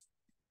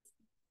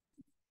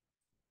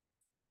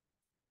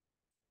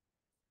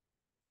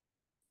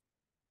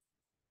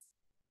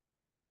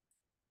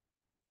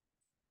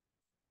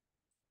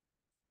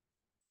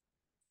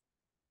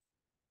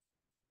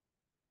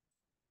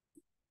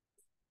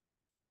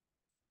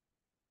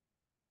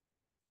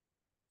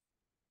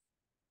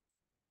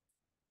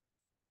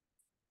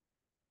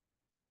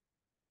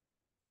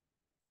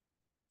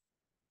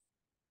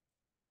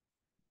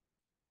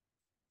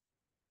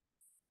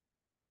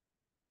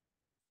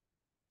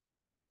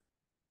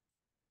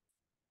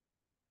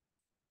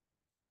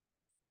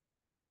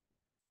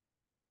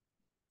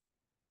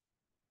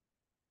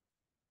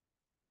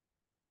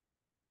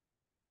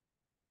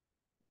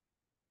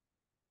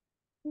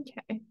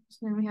 Okay,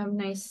 so now we have a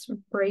nice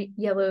bright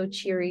yellow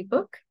cheery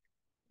book.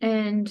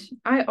 And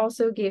I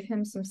also gave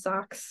him some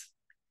socks.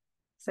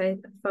 So I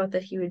thought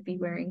that he would be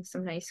wearing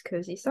some nice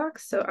cozy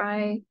socks. So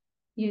I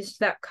used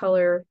that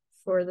color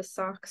for the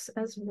socks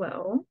as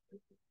well.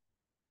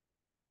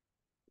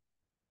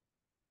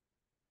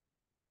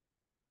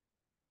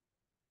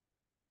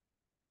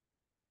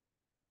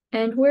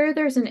 And where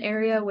there's an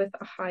area with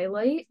a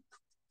highlight,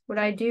 what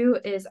I do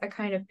is I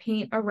kind of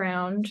paint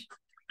around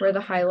where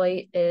the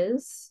highlight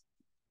is.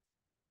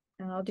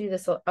 And I'll do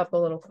this up a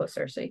little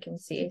closer so you can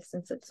see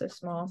since it's so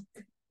small.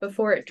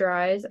 Before it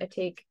dries, I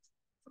take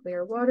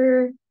clear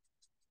water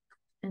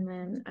and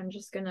then I'm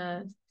just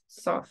gonna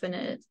soften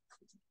it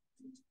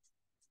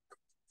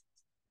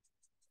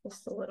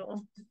just a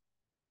little.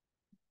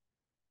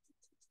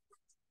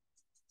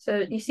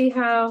 So you see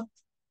how,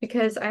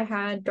 because I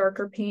had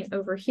darker paint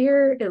over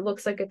here, it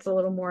looks like it's a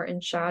little more in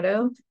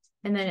shadow,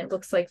 and then it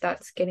looks like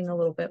that's getting a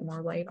little bit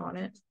more light on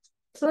it.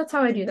 So that's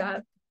how I do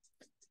that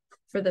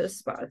for those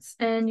spots.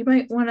 And you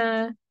might want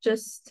to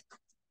just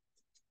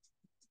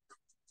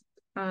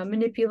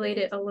manipulate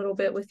it a little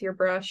bit with your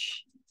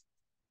brush.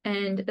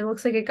 And it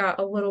looks like it got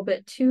a little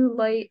bit too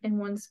light in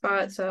one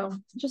spot, so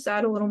just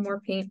add a little more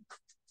paint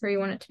where you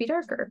want it to be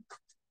darker.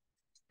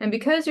 And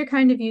because you're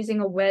kind of using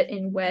a wet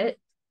in wet,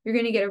 you're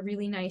going to get a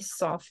really nice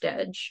soft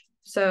edge.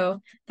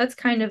 So that's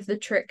kind of the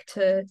trick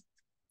to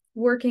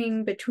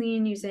working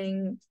between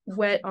using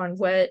wet on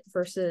wet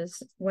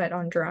versus wet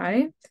on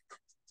dry.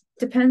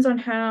 Depends on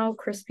how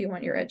crisp you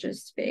want your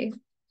edges to be.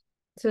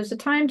 So there's a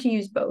time to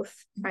use both,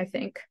 I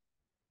think.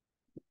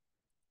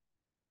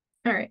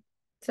 All right,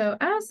 so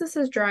as this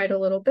has dried a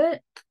little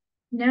bit,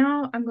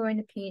 now I'm going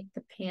to paint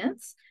the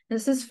pants.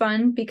 This is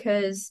fun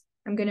because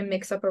I'm going to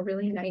mix up a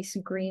really nice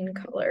green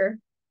color.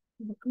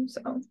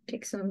 So I'll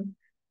take some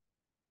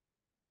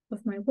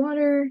of my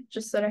water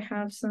just so that I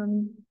have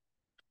some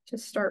to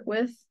start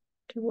with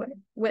to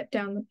wet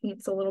down the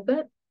paints a little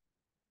bit.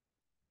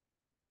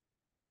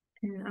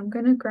 And I'm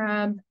going to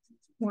grab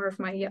more of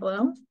my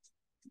yellow.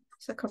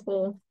 Just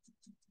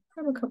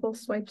grab a couple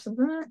swipes of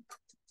that.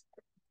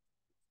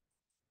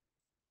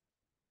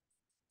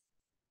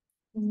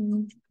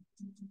 And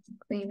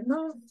clean it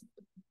off.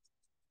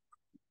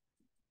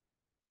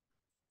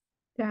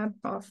 Dab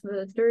off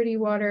the dirty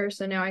water.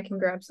 So now I can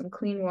grab some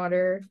clean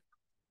water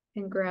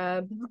and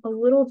grab a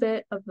little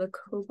bit of the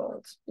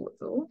cobalt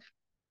blue.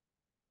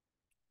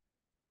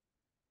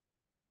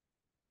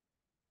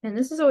 And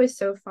this is always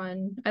so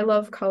fun. I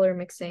love color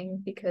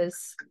mixing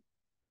because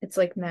it's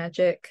like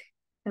magic.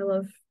 I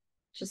love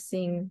just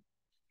seeing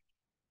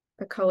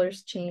the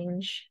colors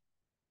change.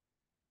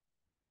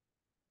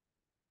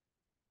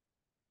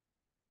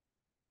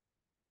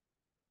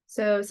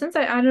 So since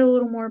I added a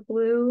little more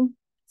blue,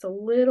 it's a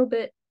little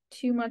bit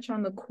too much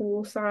on the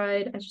cool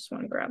side. I just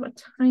want to grab a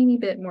tiny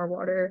bit more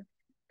water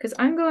because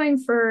I'm going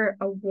for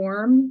a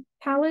warm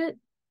palette.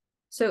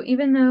 So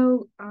even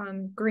though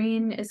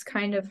green is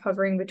kind of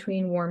hovering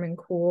between warm and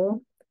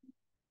cool,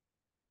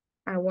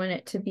 I want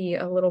it to be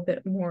a little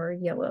bit more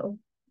yellow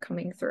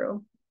coming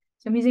through.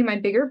 So I'm using my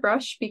bigger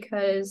brush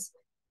because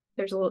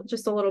there's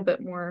just a little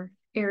bit more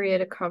area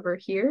to cover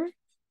here.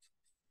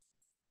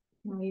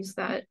 I'll use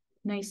that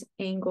nice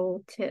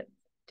angle tip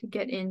to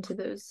get into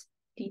those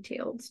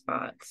detailed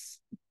spots.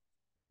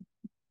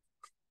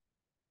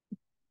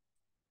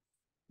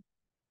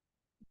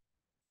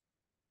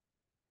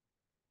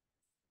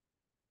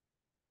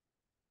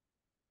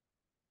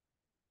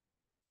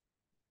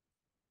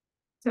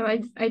 So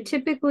I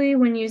typically,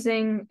 when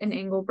using an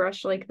angle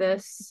brush like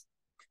this,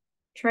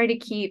 try to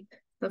keep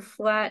the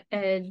flat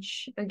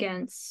edge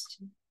against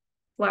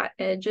flat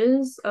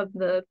edges of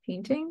the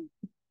painting,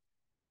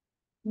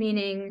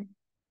 meaning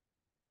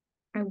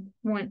I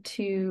want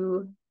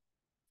to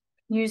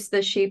use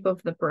the shape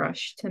of the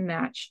brush to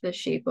match the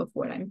shape of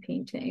what I'm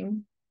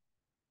painting.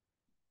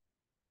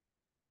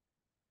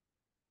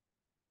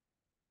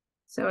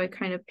 So I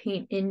kind of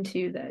paint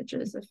into the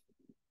edges.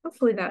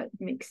 Hopefully that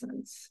makes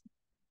sense.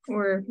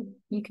 Or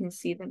you can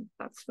see that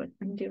that's what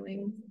I'm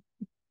doing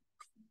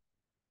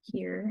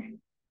here.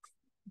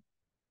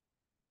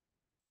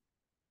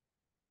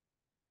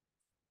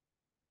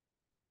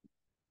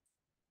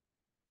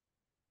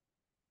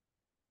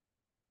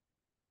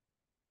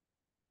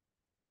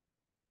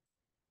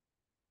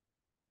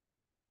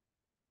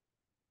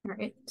 All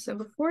right, so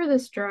before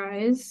this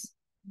dries,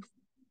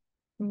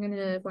 I'm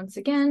gonna once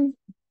again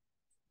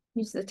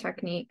use the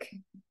technique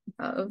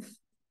of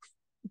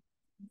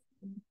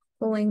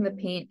pulling the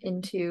paint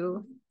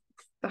into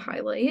the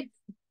highlight.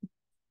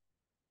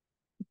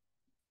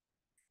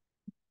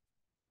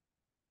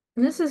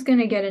 And this is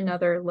gonna get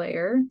another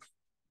layer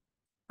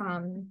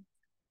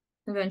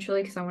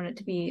eventually because I want it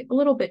to be a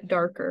little bit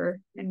darker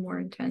and more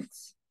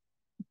intense.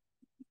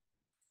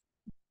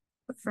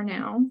 But for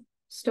now,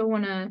 still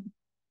wanna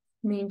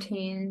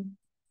maintain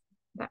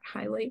that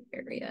highlight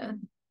area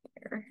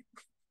there.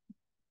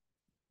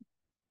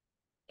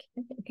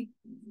 Okay.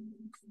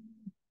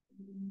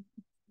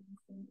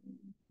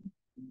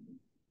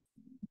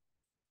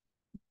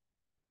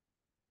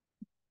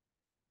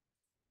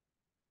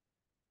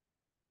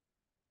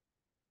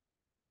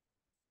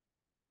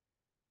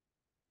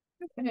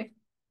 Okay,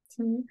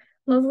 some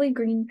lovely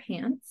green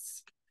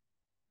pants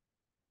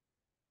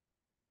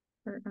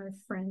for our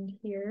friend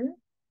here.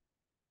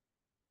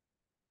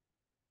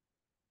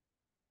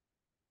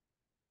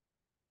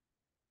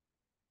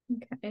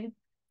 Okay,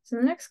 so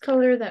the next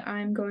color that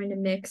I'm going to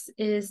mix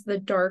is the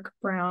dark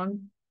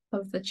brown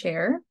of the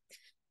chair.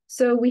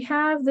 So we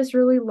have this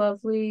really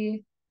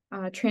lovely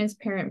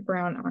transparent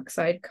brown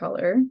oxide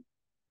color,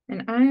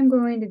 and I am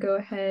going to go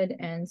ahead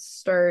and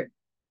start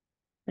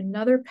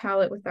another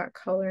palette with that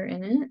color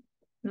in it,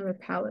 another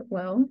palette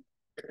well.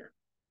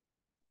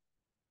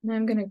 And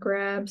I'm going to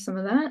grab some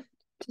of that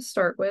to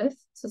start with.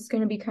 So it's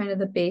going to be kind of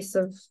the base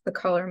of the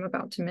color I'm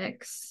about to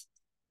mix.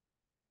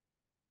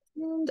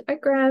 And I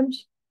grabbed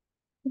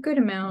a good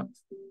amount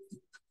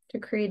to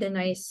create a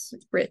nice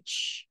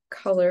rich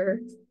color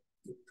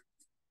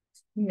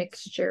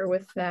mixture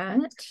with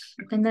that.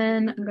 And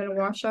then I'm going to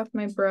wash off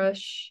my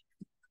brush.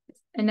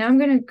 And now I'm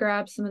going to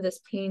grab some of this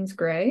Payne's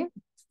Gray.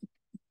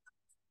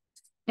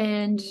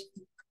 And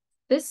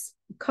this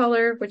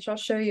color, which I'll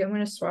show you, I'm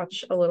going to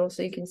swatch a little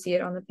so you can see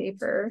it on the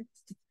paper,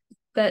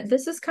 that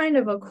this is kind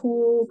of a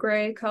cool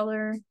gray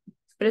color,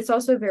 but it's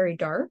also very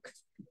dark.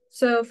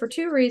 So for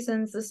two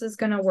reasons, this is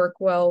going to work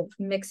well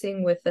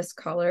mixing with this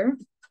color.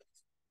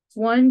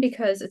 One,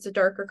 because it's a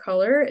darker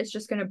color, it's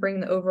just going to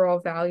bring the overall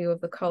value of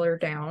the color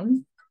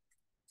down.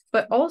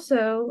 But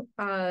also,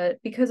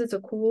 because it's a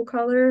cool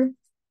color,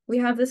 we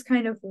have this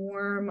kind of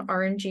warm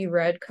orangey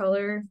red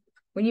color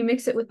when you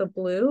mix it with the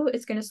blue,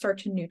 it's going to start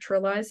to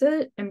neutralize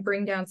it and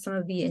bring down some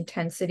of the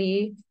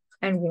intensity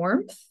and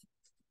warmth.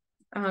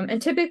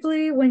 And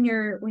typically when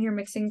you're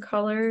mixing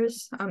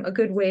colors, a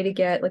good way to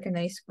get like a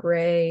nice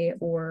gray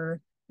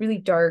or really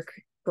dark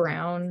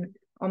brown,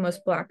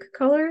 almost black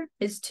color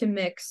is to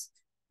mix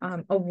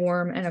a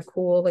warm and a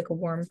cool, like a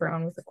warm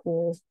brown with a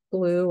cool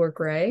blue or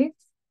gray.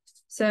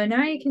 So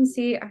now you can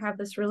see I have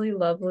this really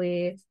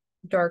lovely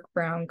dark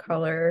brown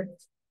color,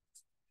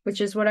 which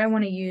is what I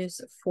want to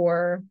use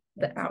for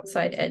the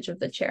outside edge of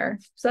the chair.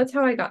 So that's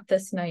how I got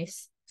this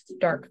nice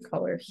dark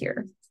color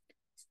here.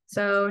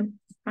 So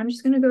I'm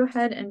just going to go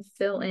ahead and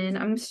fill in.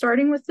 I'm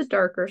starting with the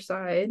darker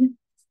side.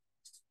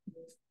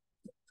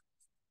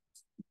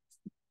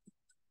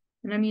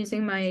 And I'm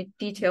using my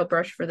detail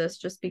brush for this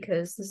just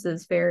because this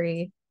is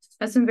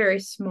has some very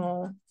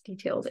small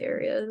detailed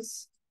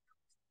areas.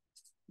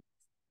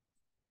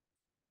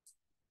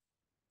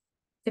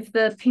 If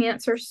the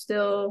pants are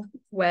still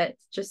wet,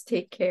 just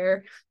take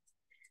care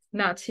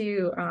not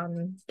to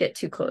get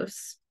too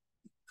close.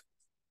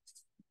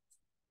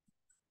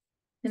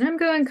 And I'm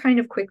going kind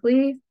of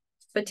quickly,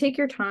 but take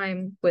your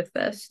time with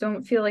this.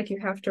 Don't feel like you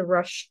have to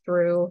rush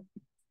through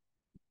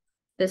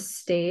this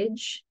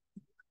stage,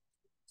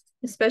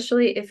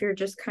 especially if you're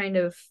just kind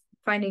of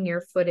finding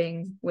your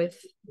footing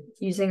with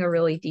using a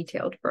really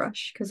detailed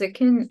brush, because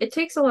it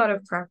takes a lot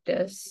of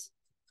practice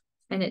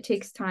and it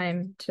takes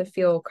time to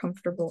feel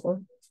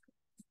comfortable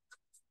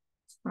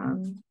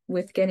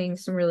with getting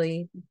some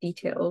really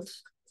detailed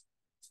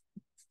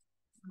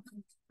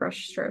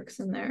brush strokes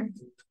in there.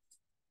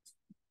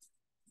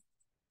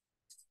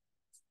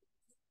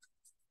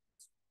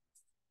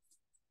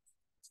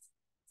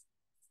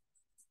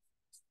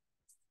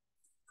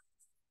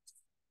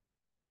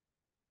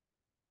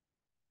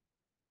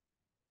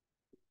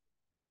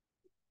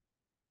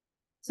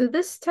 So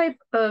this type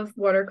of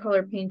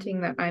watercolor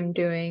painting that I'm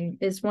doing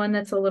is one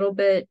that's a little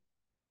bit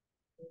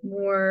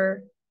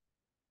more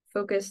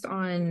focused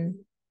on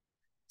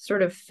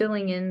sort of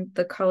filling in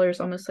the colors,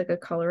 almost like a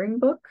coloring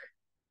book.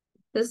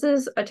 This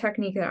is a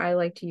technique that I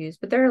like to use,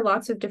 but there are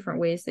lots of different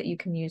ways that you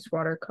can use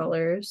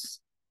watercolors.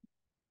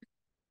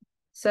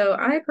 So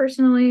I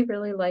personally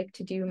really like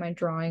to do my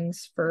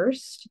drawings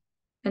first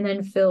and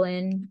then fill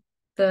in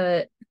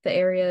the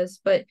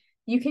areas, but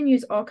you can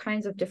use all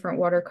kinds of different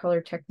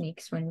watercolor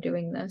techniques when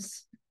doing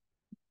this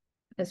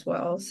as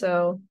well.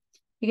 So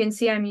you can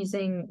see I'm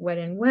using wet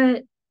and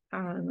wet.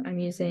 I'm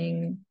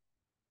using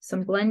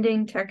some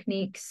blending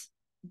techniques,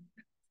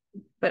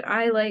 but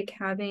I like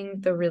having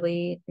the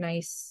really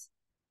nice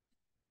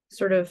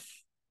sort of,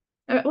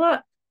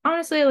 well,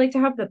 honestly, I like to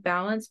have the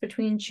balance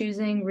between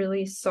choosing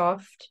really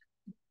soft,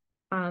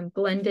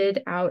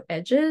 blended out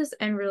edges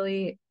and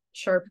really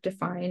sharp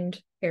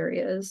defined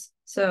areas.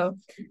 So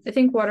I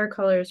think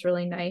watercolor is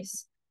really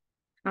nice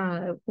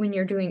when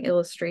you're doing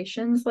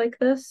illustrations like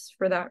this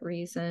for that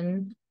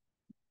reason.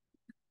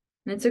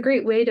 And it's a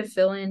great way to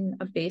fill in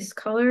a base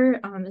color.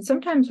 And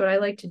sometimes what I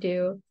like to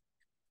do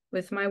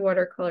with my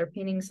watercolor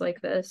paintings like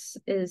this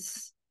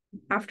is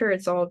after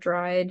it's all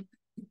dried,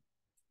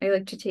 I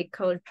like to take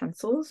colored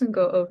pencils and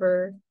go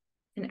over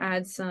and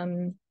add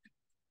some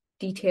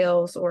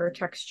details or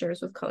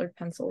textures with colored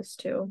pencils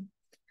too.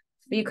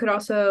 But you could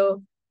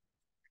also,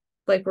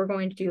 like we're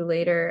going to do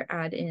later,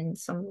 add in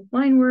some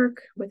line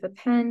work with a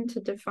pen to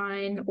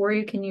define, or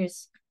you can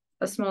use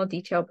a small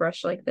detail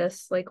brush like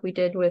this, like we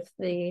did with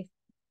the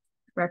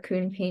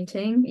raccoon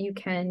painting. You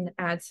can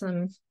add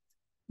some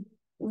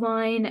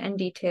line and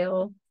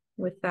detail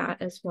with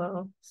that as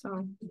well.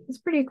 So it's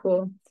pretty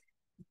cool.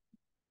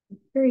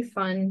 Very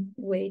fun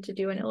way to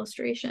do an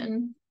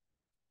illustration.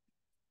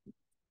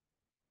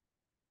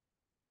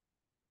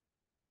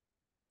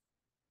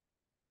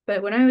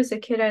 But when I was a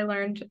kid, I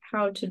learned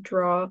how to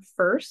draw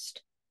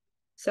first.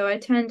 So I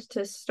tend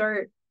to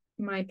start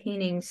my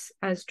paintings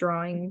as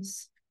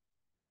drawings,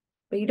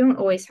 but you don't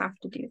always have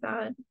to do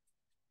that.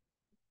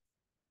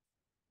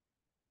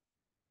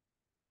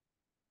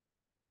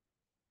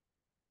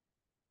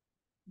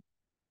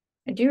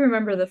 I do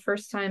remember the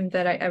first time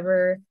that I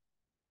ever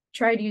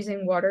tried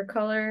using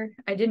watercolor.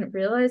 I didn't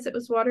realize it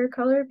was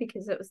watercolor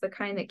because it was the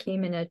kind that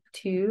came in a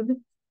tube.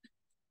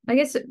 I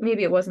guess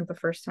maybe it wasn't the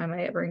first time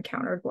I ever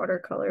encountered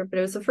watercolor, but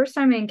it was the first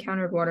time I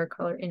encountered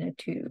watercolor in a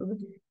tube.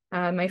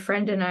 My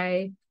friend and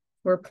I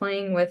were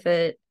playing with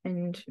it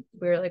and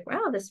we were like,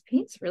 wow, this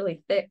paint's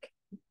really thick.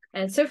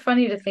 And it's so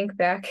funny to think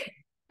back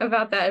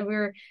about that. We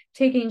were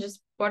taking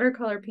just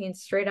watercolor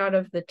paints straight out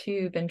of the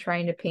tube and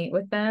trying to paint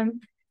with them.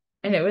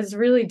 And it was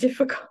really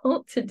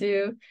difficult to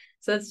do.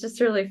 So it's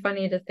just really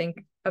funny to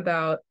think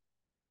about,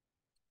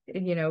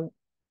 you know,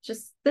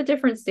 just the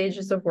different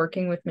stages of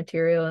working with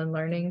material and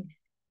learning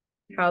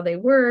how they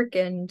work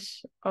and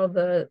all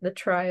the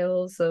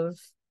trials of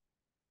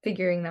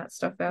figuring that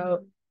stuff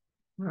out.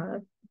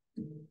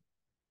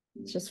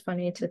 It's just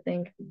funny to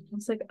think.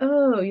 It's like,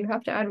 oh, you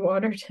have to add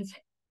water to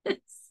this.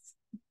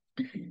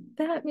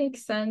 That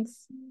makes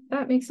sense.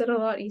 That makes it a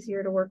lot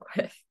easier to work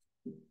with.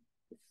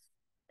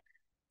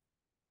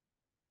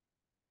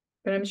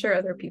 But I'm sure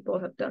other people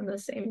have done the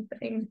same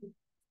thing.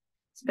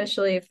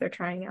 especially if they're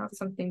trying out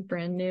something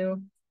brand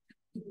new.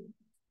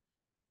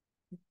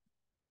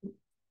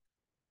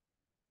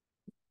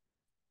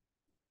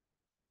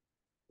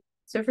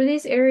 So for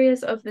these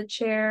areas of the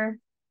chair,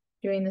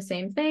 doing the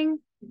same thing,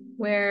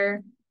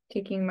 where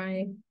taking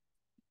my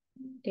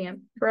damp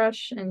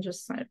brush and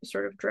just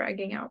sort of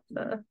dragging out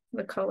the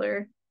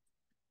color.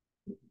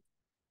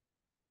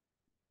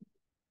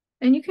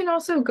 And you can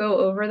also go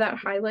over that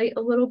highlight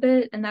a little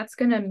bit, and that's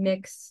going to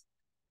mix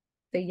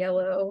the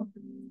yellow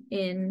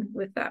in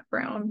with that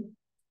brown.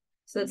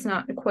 So it's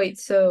not quite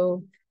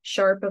so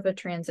sharp of a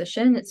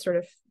transition. It sort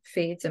of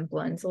fades and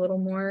blends a little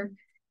more.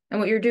 And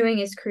what you're doing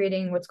is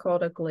creating what's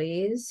called a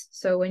glaze.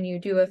 So when you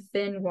do a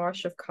thin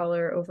wash of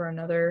color over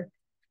another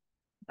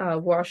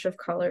wash of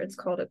color, it's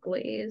called a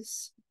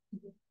glaze.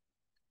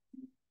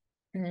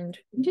 And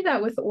you do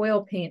that with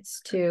oil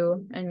paints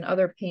too, and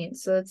other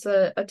paints. So it's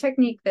a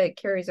technique that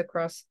carries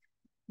across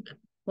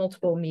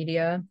multiple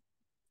media.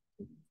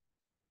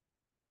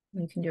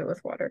 You can do it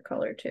with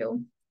watercolor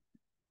too.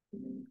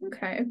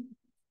 Okay.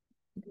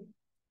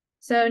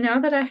 So now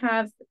that I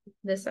have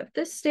this at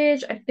this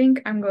stage, I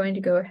think I'm going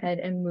to go ahead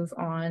and move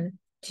on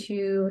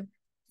to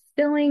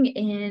filling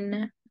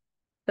in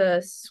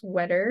the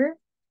sweater,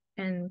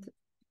 and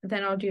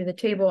then I'll do the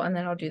table, and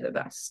then I'll do the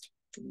vest.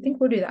 I think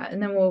we'll do that,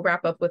 and then we'll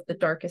wrap up with the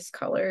darkest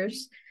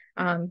colors.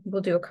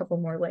 We'll do a couple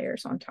more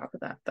layers on top of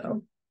that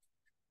though.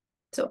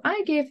 So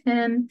I gave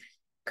him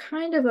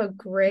kind of a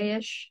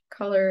grayish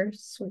color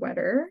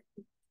sweater.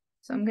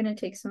 So I'm gonna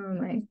take some of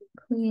my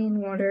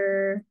clean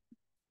water,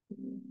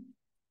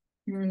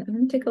 and I'm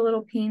gonna take a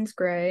little Payne's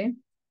gray.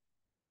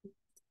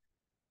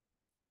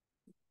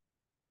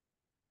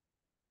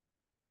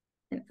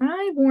 And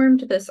I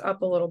warmed this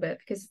up a little bit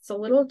because it's a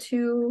little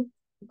too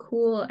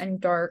cool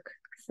and dark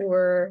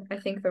for, I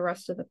think, the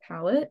rest of the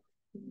palette.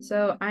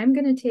 So I'm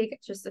going to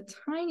take just a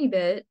tiny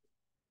bit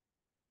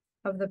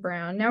of the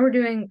brown. Now we're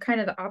doing kind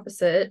of the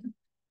opposite,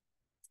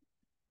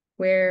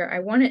 where I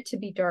want it to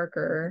be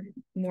darker,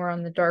 more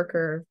on the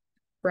darker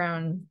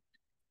brown,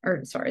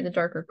 or sorry, the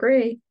darker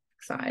gray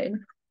side.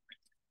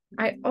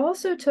 I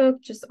also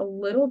took just a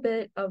little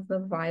bit of the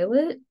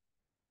violet,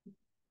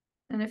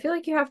 and I feel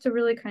like you have to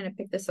really kind of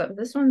pick this up.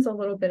 This one's a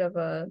little bit of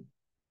a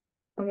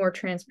more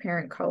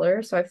transparent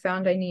color, so I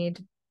found I need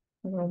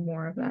a little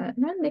more of that.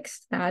 And I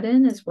mixed that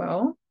in as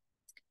well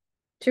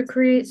to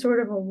create sort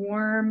of a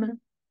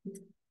warm,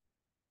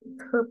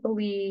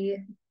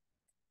 purpley,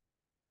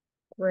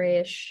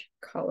 grayish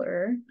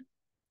color.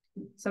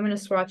 So I'm going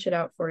to swatch it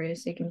out for you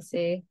so you can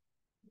see.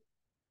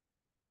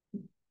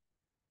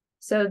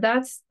 So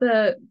that's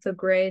the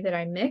gray that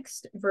I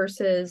mixed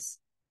versus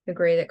the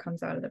gray that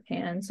comes out of the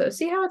pan. So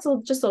see how it's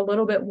just a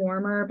little bit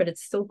warmer, but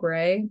it's still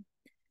gray.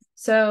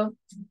 So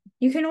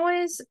you can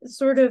always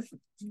sort of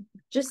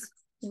just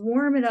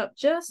warm it up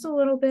just a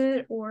little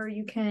bit, or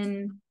you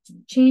can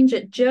change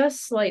it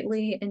just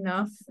slightly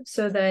enough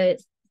so that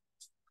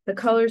the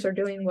colors are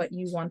doing what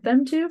you want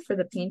them to for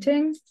the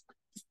painting.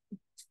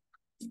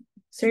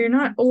 So you're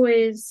not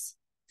always,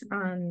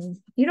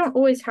 you don't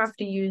always have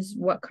to use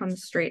what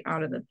comes straight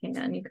out of the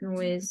pan. You can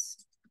always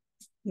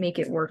make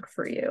it work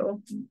for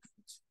you.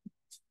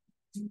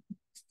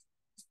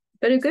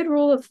 But a good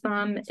rule of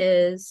thumb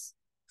is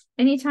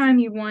anytime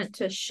you want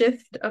to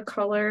shift a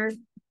color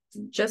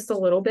just a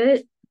little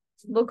bit,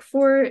 look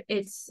for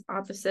its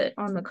opposite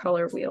on the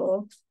color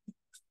wheel.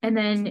 And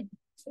then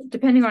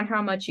depending on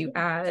how much you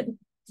add,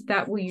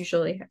 that will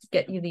usually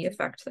get you the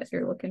effect that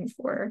you're looking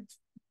for.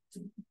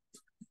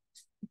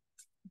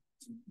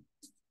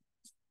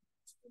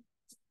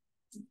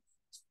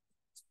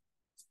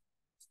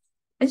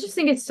 I just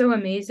think it's so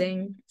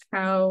amazing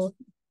how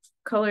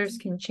colors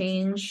can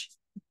change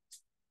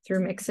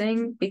through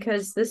mixing,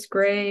 because this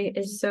gray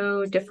is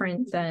so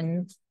different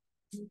than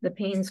the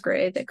Payne's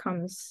gray that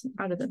comes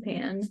out of the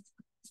pan.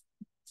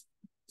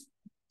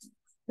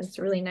 It's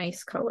a really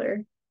nice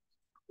color.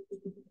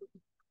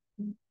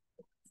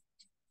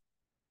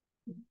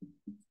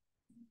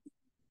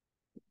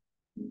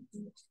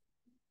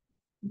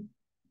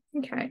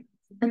 Okay,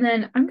 and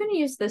then I'm going to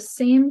use the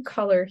same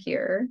color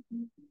here.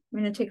 I'm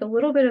going to take a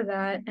little bit of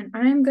that, and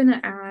I'm going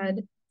to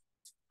add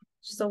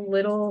just a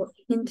little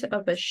hint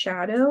of a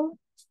shadow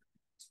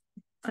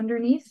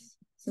underneath,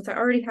 since I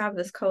already have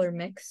this color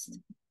mixed.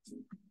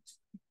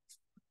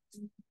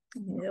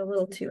 A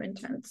little too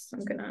intense.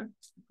 I'm gonna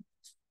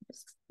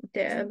just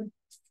dab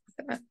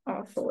that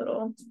off a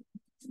little.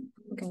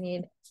 I think I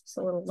need just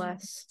a little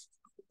less.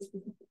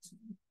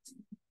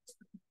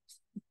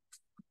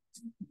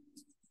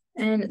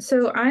 And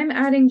so I'm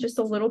adding just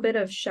a little bit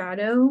of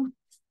shadow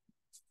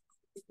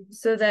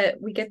so that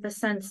we get the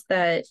sense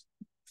that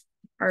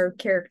our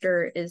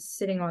character is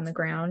sitting on the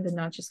ground and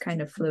not just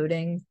kind of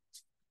floating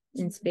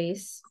in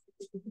space.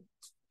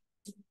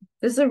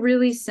 This is a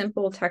really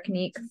simple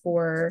technique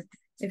for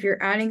if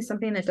you're adding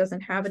something that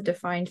doesn't have a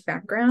defined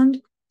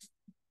background.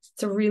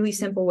 It's a really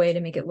simple way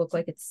to make it look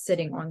like it's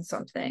sitting on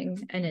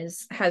something and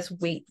has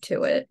weight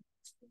to it.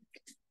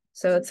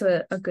 So it's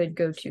a good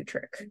go-to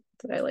trick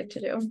that I like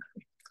to do.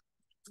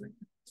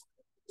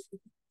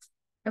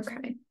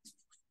 Okay,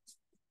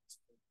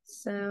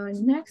 So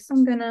next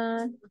I'm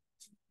gonna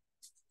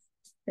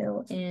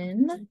fill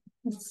in,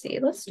 let's see,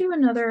 let's do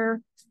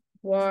another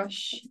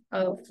wash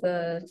of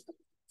the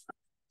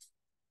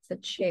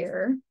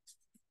chair.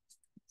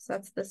 So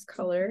that's this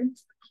color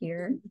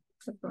here,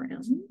 the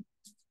brown.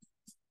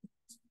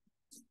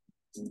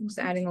 I'm just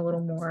adding a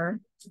little more.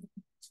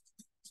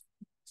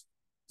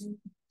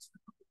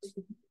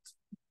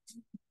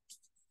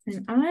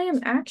 And I am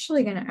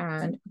actually going to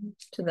add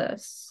to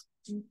this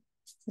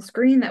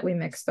green that we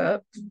mixed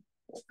up.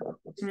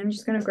 And I'm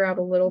just going to grab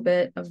a little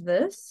bit of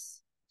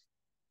this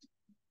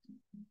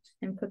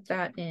and put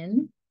that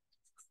in.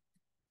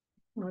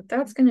 And what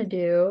that's going to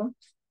do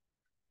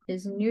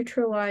is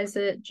neutralize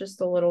it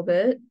just a little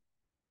bit.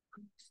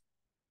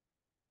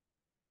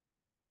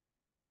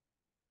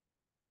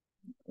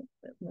 A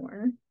bit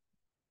more.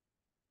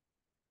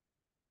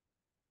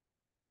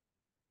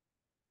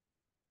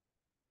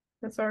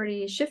 That's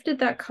already shifted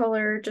that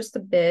color just a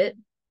bit.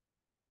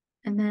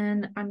 And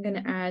then I'm going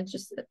to add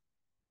just a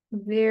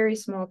very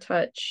small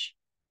touch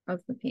of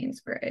the Payne's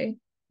gray.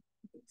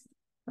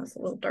 That's a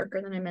little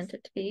darker than I meant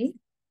it to be.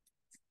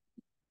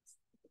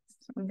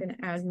 So I'm going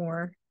to add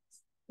more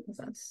of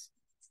this.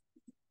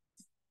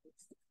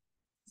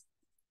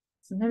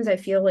 Sometimes I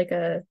feel like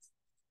a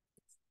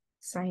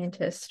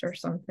scientist or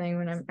something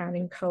when I'm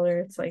adding color.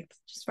 It's like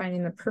just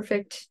finding the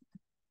perfect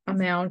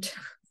amount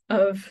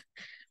of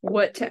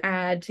what to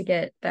add to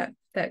get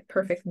that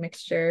perfect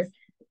mixture.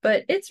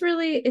 But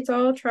it's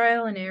all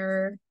trial and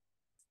error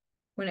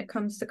when it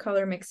comes to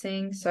color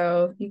mixing.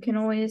 So you can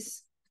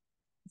always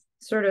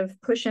sort of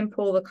push and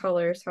pull the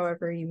colors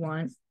however you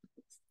want.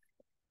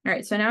 All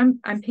right, so now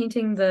I'm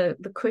painting the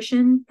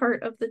cushion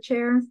part of the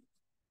chair.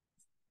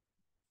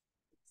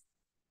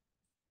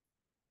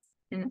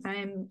 And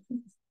I'm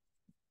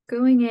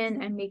going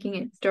in and making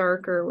it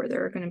darker where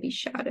there are going to be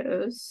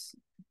shadows.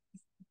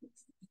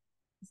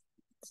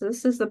 So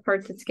this is the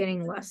part that's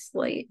getting less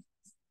light.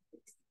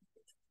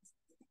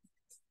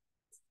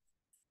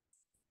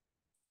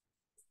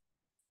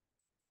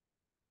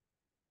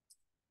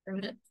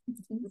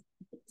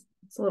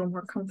 It's a little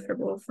more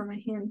comfortable for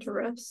my hand to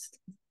rest.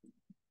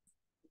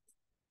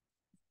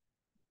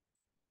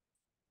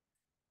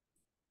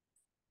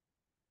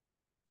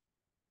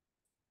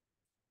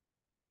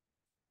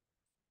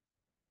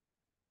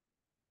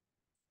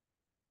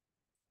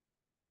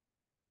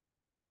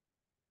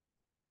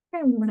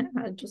 I'm going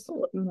to add just a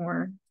little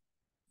more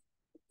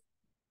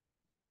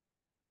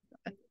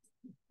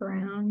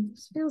brown.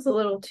 This feels a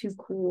little too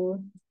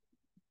cool.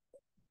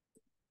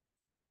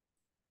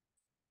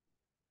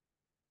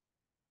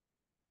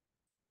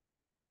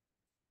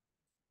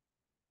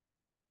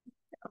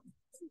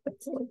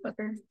 That's a little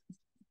better.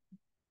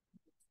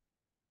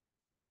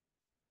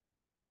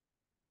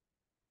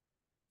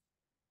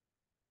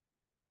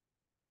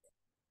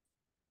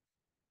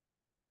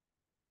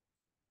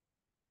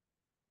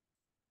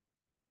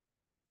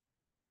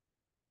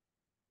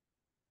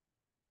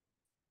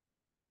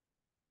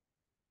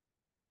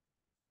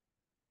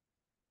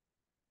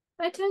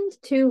 I tend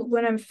to,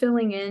 when I'm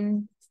filling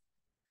in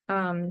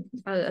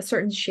a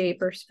certain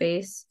shape or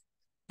space,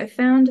 I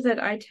found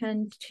that I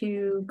tend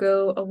to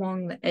go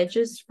along the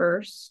edges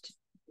first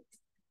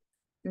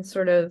and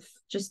sort of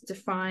just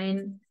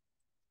define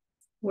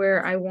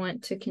where I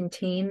want to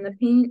contain the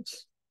paint.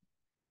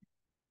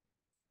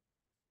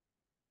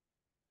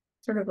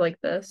 Sort of like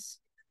this.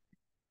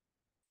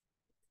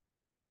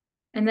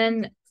 And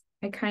then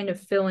I kind of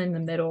fill in the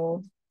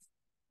middle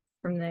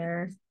from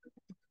there.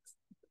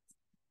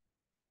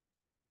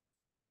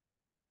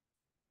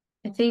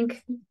 I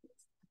think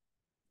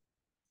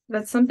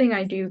that's something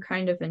I do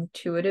kind of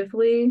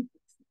intuitively,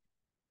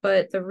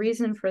 but the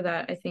reason for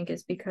that, I think,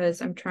 is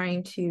because I'm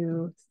trying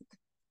to,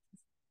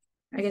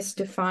 I guess,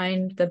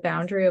 define the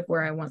boundary of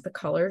where I want the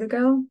color to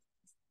go.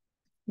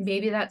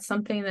 Maybe that's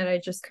something that I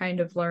just kind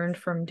of learned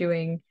from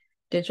doing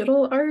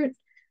digital art,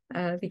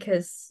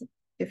 because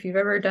if you've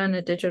ever done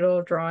a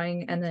digital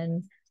drawing and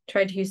then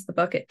tried to use the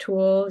bucket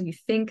tool, you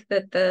think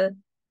that the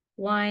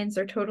lines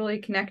are totally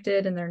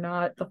connected and they're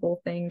not. The whole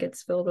thing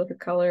gets filled with a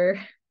color.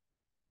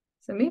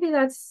 So maybe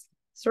that's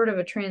sort of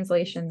a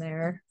translation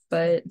there,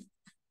 but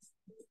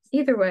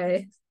either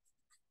way,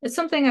 it's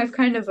something I've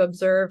kind of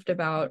observed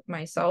about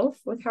myself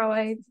with how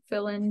I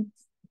fill in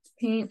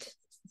paint.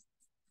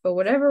 But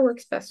whatever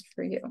works best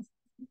for you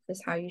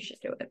is how you should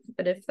do it.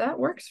 But if that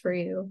works for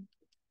you,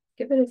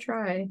 give it a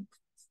try.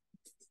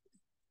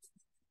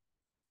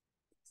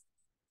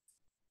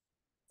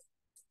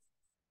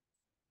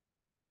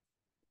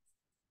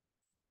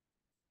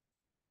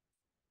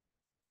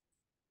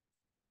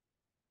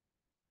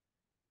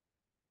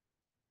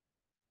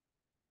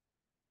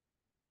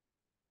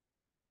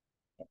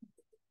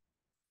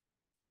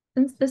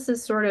 Since this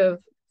is sort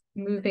of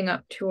moving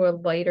up to a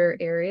lighter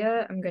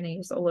area, I'm going to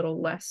use a little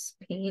less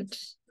paint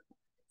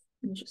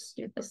and just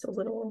do this a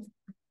little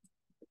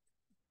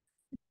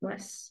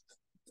less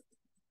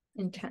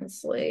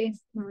intensely.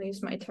 I'll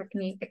use my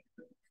technique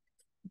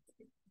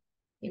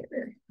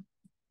here.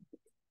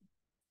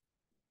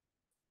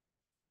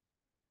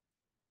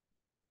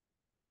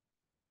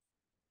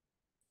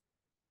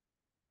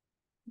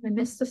 I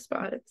missed a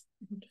spot.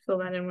 Fill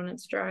that in when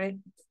it's dry.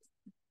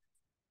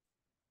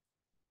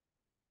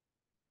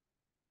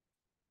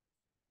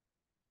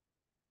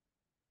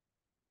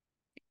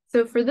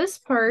 So for this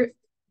part,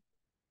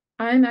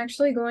 I'm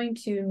actually going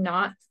to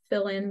not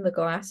fill in the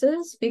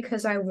glasses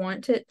because I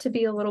want it to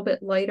be a little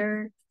bit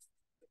lighter.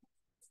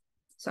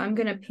 So I'm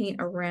going to paint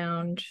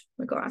around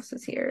the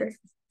glasses here.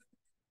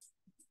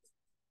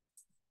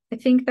 I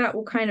think that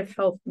will kind of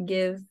help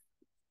give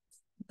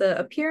the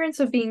appearance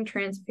of being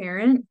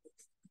transparent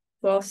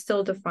while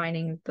still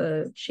defining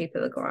the shape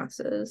of the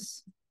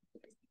glasses.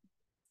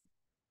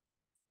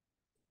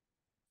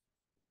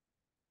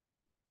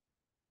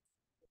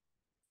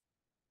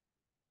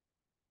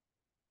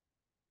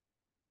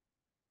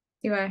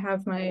 I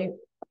have my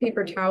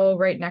paper towel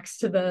right next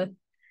to the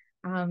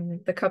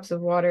cups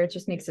of water. It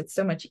just makes it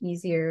so much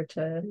easier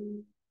to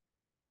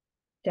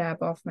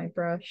dab off my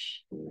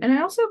brush. And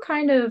I also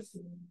kind of,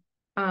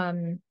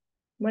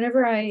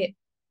 whenever I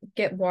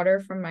get water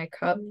from my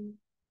cup,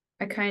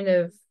 I kind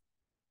of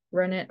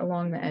run it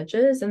along the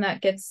edges, and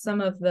that gets some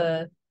of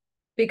the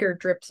bigger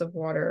drips of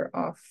water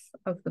off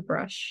of the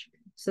brush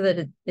so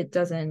that it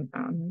doesn't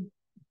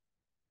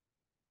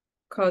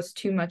cause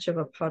too much of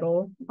a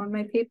puddle on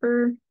my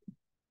paper.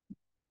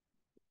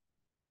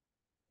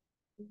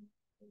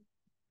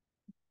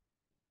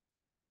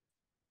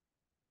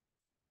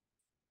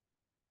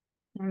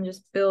 I'm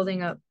just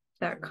building up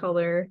that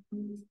color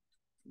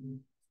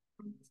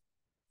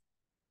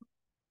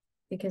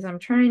because I'm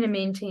trying to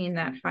maintain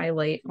that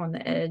highlight on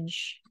the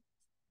edge.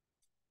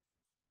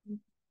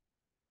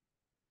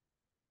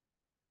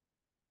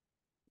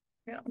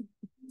 Yeah.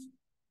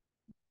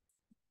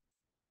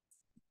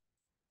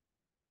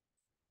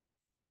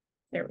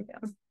 There we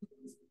go.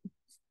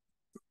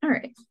 All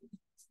right,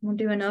 we'll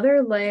do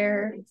another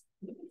layer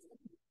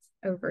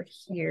over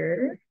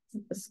here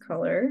with this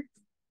color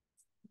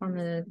on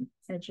the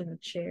edge of the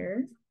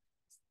chair.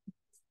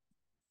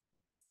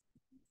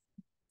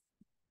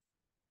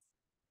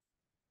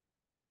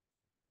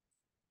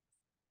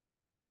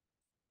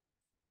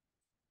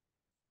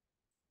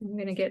 I'm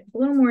going to get a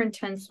little more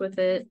intense with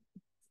it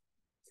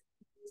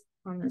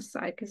on this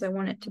side because I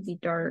want it to be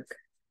dark.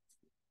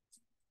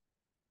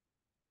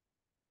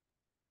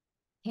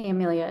 Hey,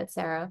 Amelia, it's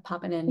Sarah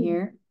popping in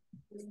here.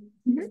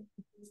 Mm-hmm.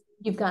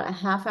 You've got a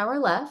half hour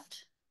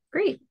left.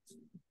 Great.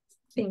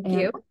 Thank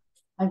you.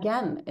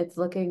 Again, it's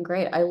looking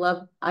great. I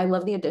love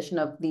the addition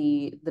of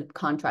the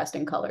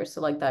contrasting colors.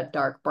 So like that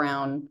dark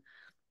brown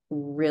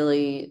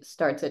really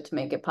starts it to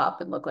make it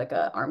pop and look like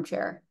an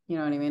armchair. You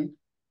know what I mean?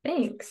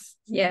 Thanks.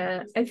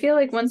 Yeah, I feel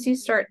like once you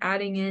start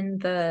adding in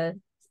the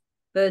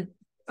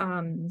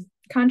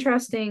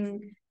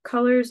contrasting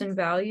colors and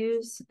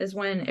values is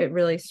when it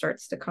really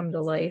starts to come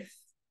to life.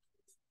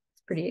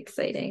 It's pretty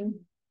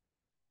exciting.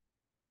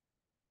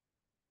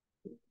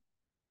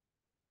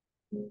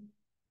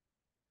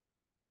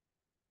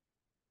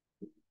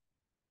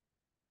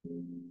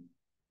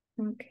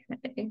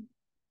 Okay.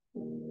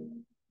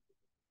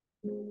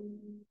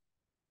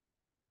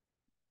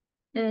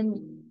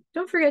 And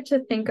don't forget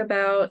to think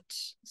about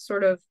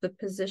sort of the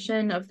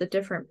position of the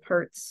different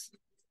parts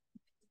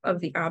of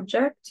the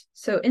object.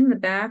 So in the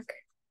back,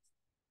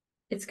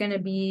 it's going to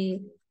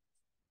be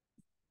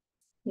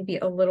maybe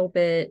a little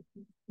bit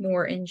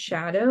more in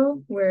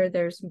shadow where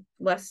there's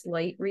less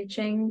light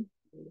reaching.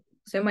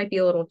 So it might be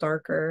a little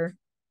darker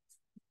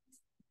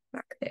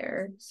back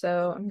there.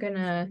 So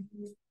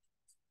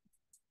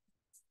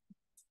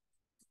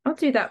I'll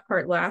do that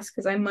part last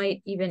because I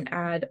might even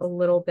add a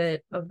little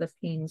bit of the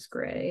Payne's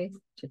gray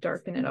to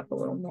darken it up a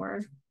little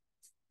more.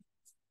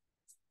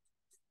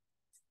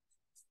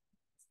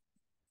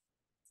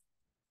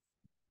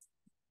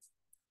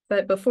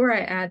 But before I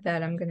add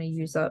that, I'm going to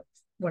use up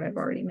what I've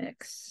already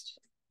mixed.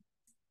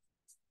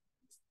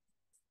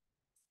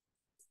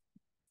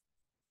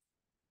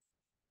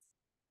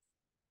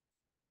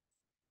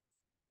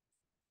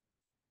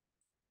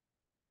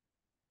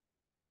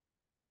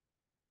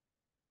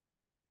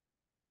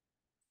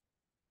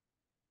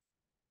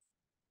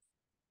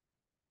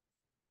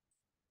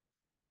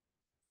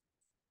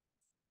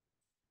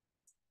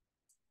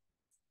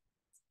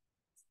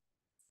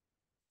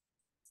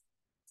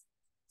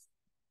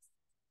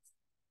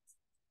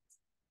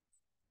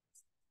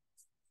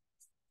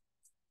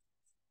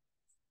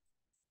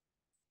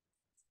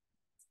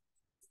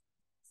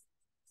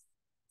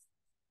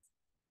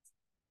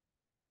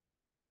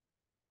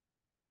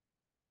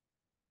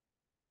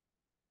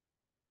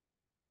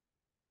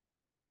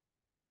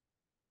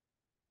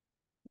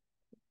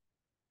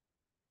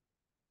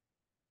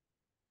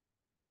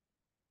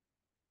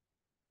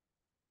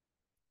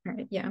 All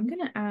right, yeah, I'm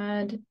going to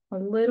add a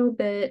little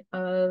bit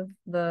of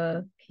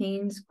the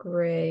Payne's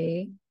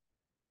gray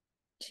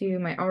to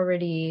my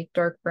already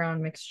dark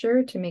brown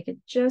mixture to make it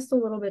just a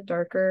little bit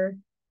darker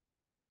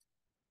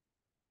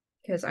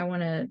because I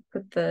want to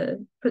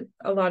put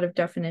a lot of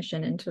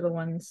definition into the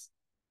ones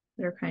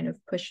that are kind of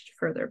pushed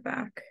further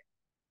back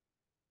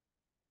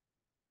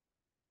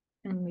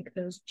and make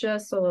those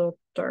just a little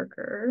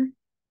darker.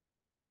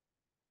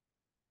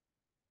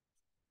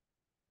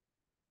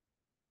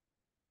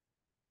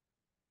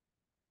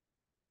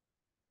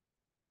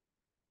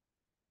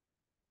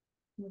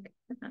 Look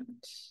at that.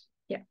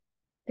 Yeah,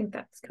 I think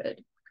that's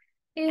good.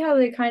 See how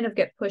they kind of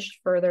get pushed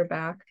further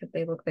back because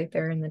they look like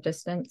they're in the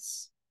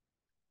distance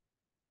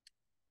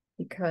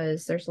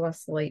because there's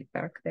less light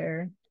back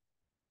there.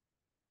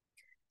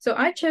 So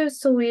I chose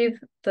to leave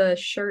the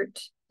shirt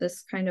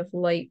this kind of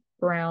light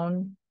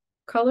brown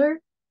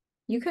color.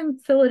 You can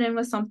fill it in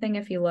with something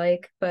if you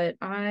like, but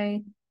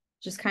I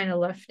just kind of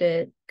left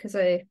it because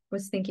I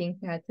was thinking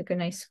it had like a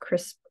nice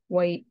crisp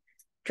white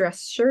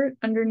dress shirt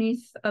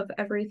underneath of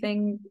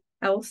everything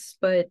else,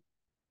 but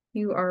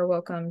you are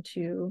welcome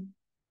to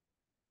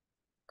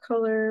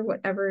color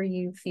whatever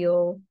you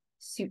feel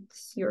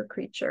suits your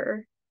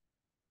creature.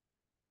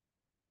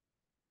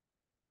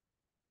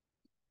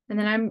 And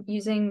then I'm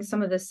using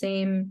some of the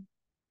same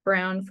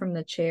brown from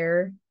the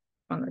chair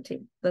on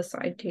the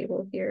side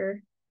table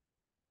here.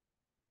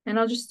 And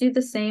I'll just do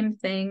the same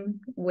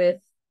thing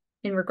with,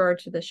 in regard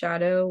to the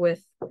shadow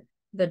with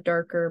the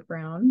darker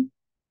brown.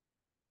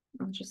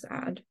 I'll just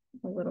add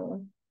a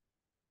little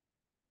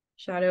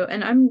shadow,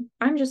 and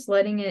I'm just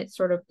letting it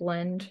sort of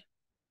blend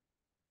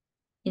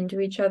into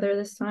each other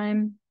this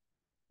time.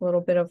 A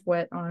little bit of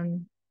wet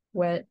on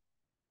wet.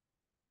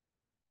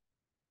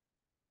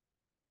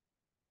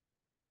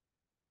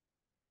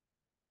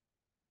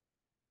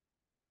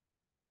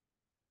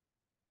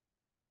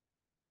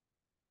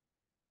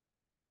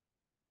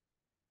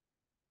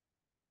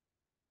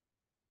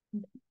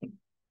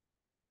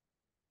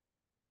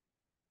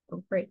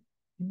 Oh, right.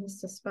 I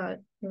missed a spot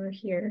over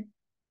here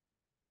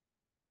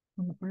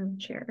on the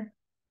armchair.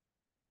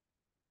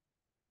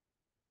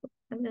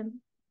 And then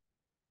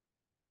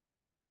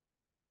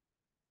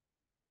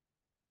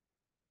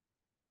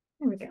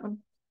there we go.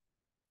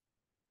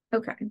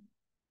 Okay.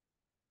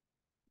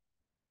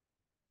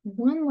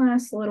 One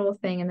last little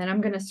thing, and then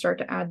I'm going to start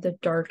to add the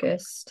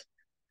darkest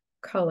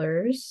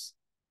colors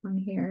on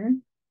here.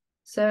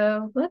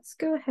 So let's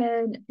go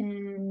ahead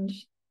and,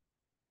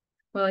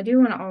 well, I do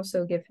want to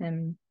also give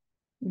him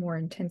more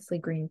intensely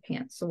green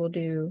pants. So we'll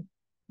do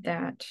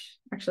that.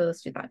 Actually,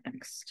 let's do that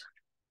next.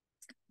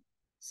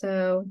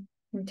 So I'm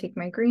going to take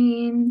my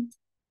green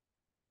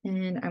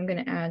and I'm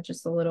going to add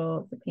just a little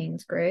of the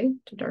Payne's gray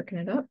to darken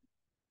it up.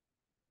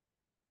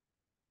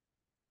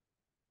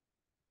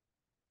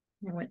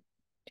 I went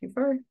too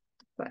far,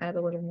 but add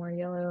a little more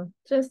yellow,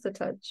 just a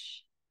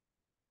touch.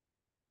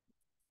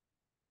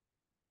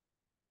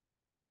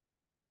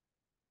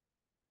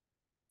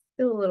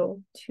 Feel a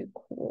little too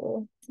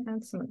cool.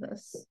 Add some of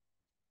this.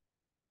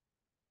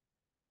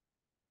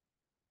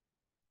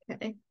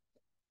 Okay,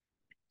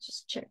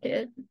 just check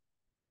it.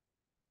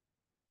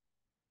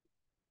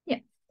 Yeah,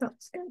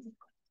 that's good.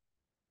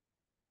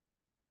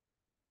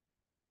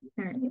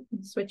 All right,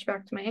 switch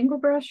back to my angle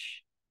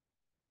brush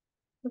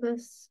for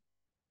this.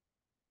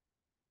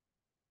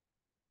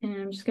 And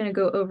I'm just gonna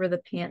go over the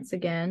pants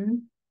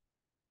again,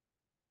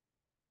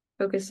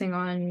 focusing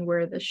on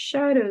where the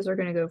shadows are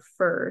gonna go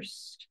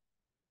first.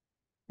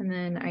 And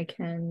then I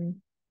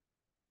can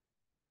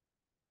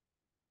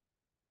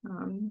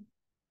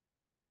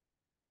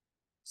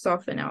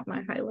soften out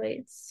my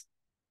highlights.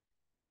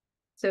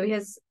 So he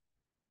has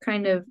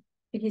kind of,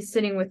 he's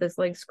sitting with his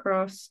legs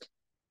crossed.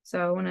 So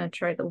I want to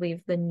try to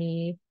leave the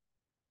knee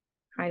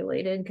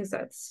highlighted because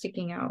that's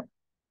sticking out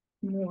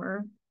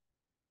more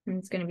and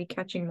it's going to be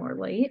catching more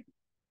light.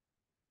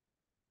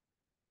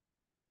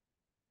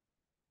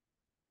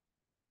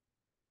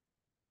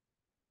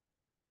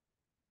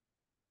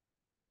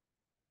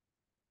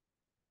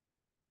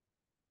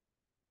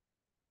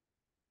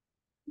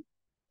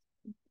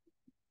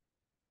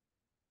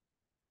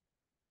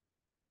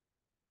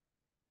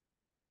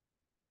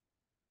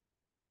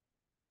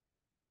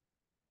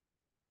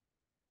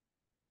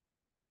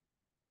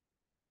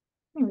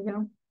 There we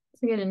go.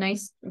 So get a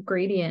nice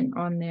gradient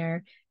on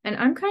there. And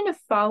I'm kind of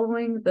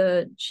following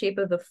the shape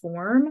of the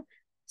form.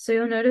 So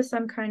you'll notice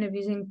I'm kind of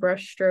using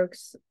brush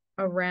strokes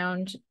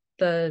around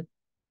the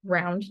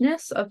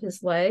roundness of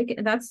his leg.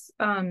 And that's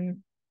a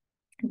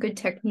good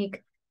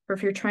technique for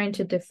if you're trying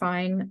to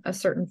define a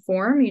certain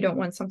form, you don't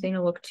want something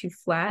to look too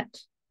flat.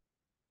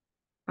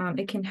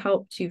 It can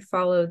help to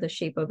follow the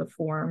shape of the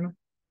form.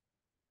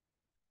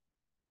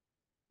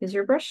 Because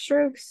your brush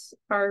strokes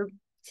are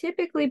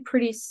typically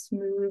pretty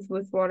smooth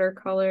with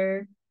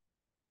watercolor,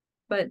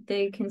 but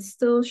they can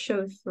still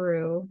show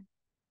through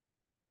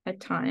at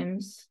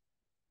times.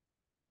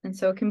 And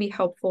so it can be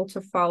helpful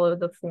to follow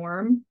the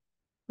form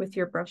with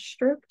your brush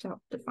stroke to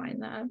help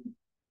define that.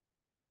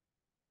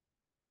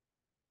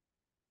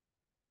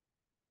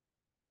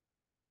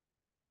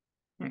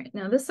 All right,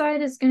 now this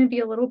side is going to be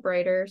a little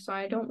brighter, so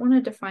I don't want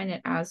to define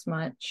it as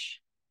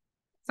much.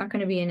 It's not going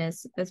to be in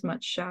as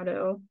much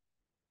shadow.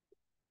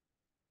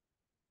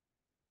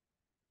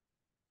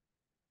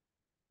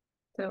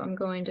 So I'm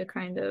going to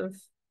kind of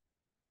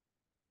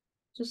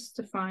just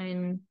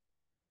define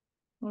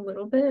a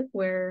little bit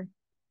where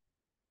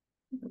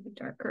it'll be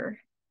darker.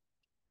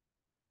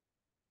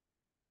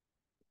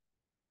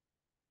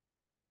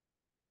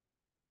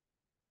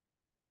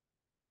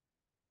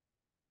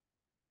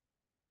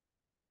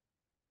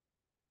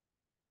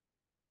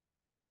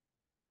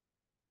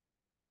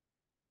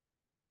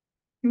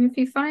 And if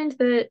you find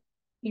that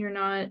you're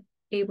not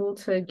able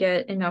to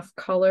get enough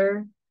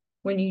color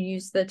when you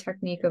use the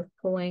technique of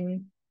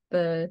pulling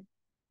the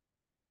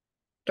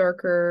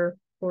darker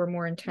or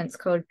more intense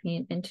colored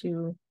paint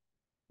into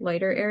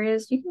lighter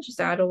areas, you can just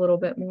add a little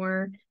bit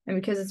more. And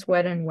because it's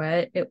wet and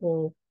wet, it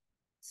will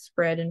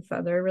spread and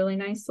feather really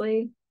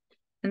nicely.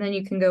 And then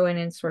you can go in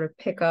and sort of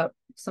pick up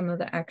some of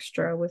the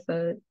extra with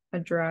a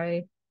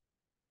dry,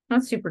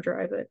 not super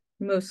dry, but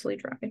mostly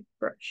dry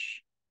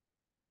brush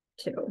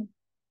too.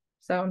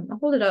 So I'll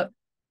hold it up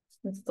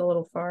since it's a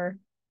little far.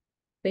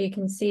 But you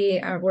can see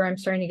where I'm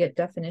starting to get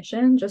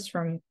definition just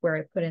from where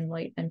I put in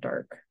light and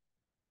dark.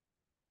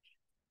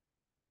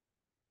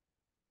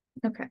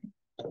 Okay,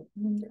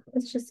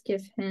 let's just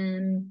give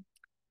him,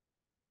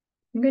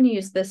 I'm going to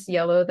use this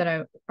yellow that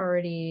I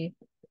already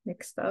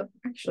mixed up.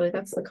 Actually,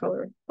 that's the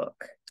color of the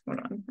book. Hold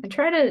on. I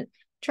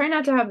try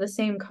not to have the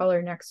same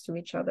color next to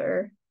each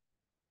other.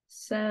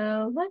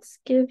 So let's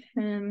give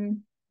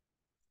him,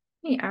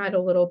 let me add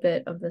a little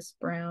bit of this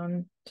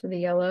brown to the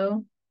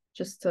yellow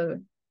just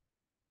to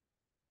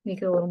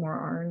make it a little more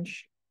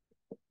orange.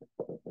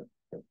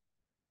 And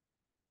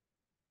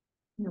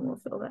we'll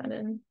fill that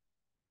in.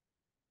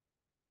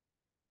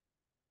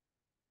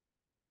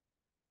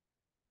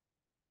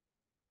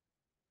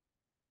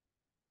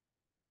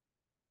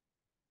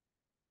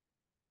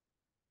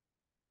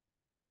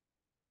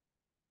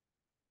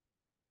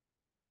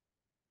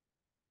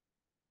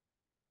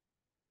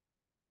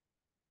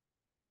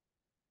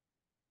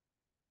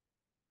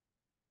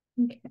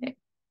 Okay.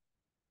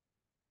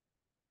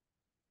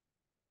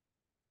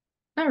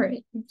 All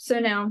right, so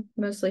now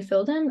mostly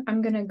filled in,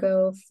 I'm gonna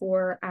go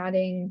for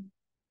adding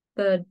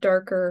the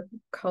darker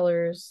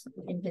colors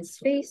in his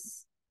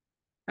face.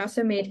 I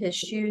also made his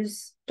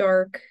shoes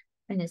dark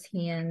and his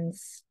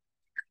hands.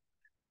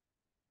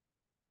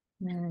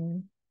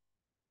 And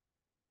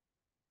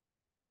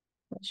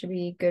that should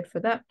be good for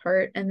that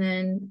part. And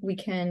then we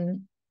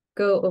can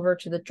go over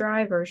to the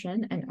dry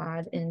version and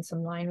add in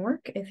some line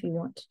work if you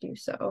want to do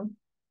so.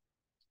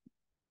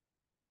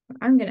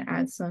 I'm gonna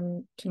add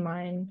some to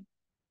mine.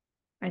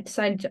 I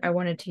decided I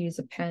wanted to use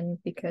a pen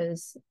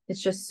because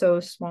it's just so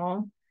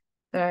small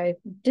that I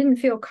didn't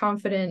feel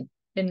confident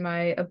in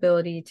my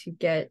ability to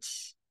get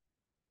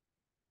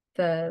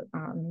the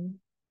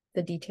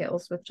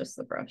details with just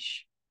the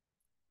brush.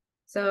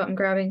 So I'm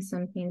grabbing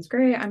some Payne's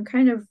Gray. I'm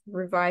kind of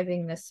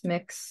reviving this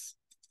mix.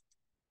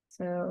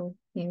 So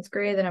Payne's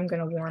Gray that I'm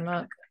going to warm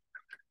up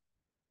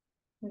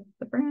with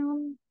the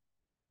brown.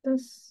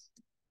 This.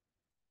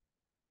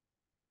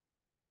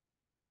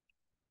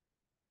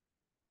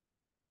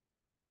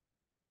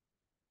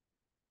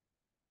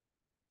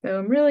 So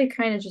I'm really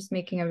kind of just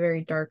making a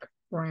very dark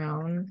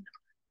brown.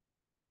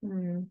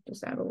 And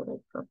just add a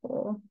little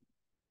purple.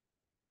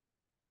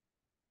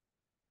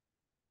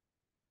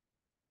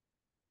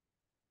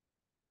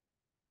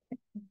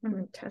 I'm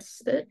going to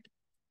test it.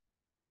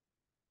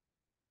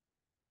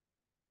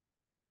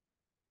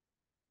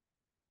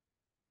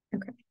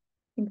 Okay,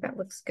 I think that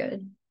looks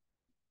good.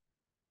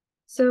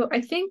 So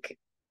I think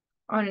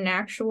on an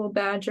actual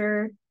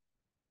badger,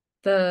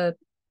 the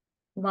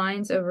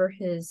lines over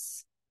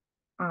his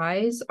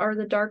eyes are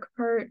the dark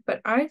part, but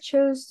I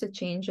chose to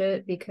change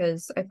it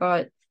because I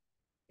thought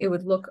it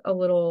would look a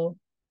little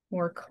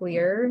more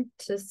clear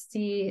to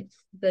see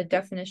the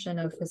definition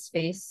of his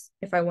face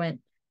if I went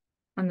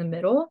on the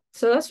middle.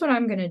 So that's what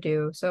I'm going to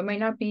do. So it might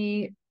not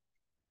be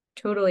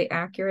totally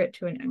accurate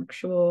to an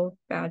actual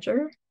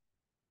badger,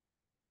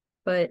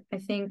 but I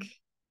think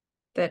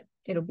that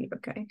it'll be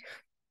okay.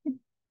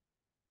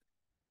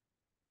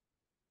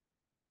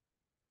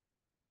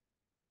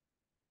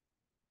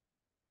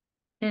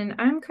 And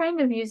I'm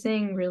kind of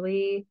using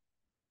really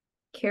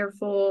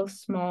careful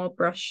small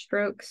brush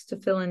strokes to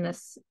fill in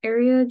this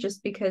area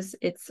just because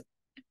it's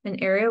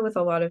an area with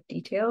a lot of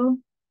detail.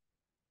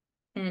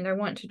 And I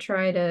want to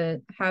try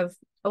to have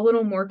a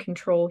little more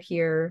control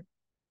here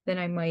than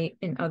I might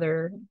in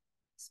other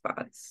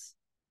spots.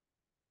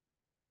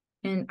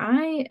 And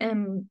I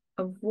am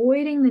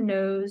avoiding the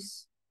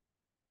nose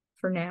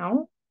for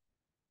now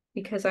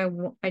because I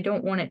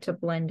don't want it to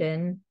blend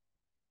in.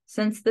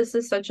 Since this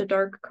is such a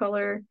dark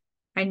color,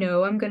 I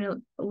know I'm going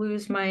to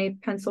lose my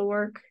pencil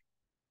work.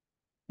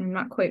 I'm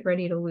not quite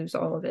ready to lose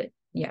all of it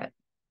yet.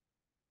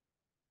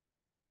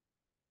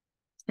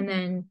 And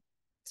then,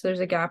 so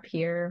there's a gap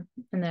here,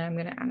 and then I'm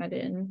going to add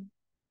in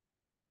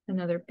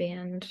another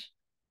band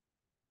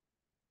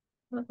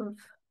of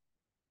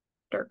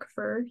dark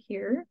fur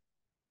here.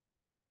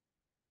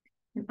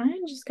 And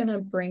I'm just going to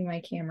bring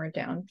my camera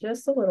down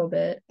just a little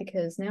bit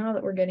because now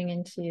that we're getting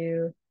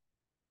into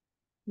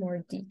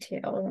more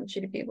detail, I want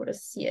you to be able to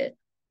see it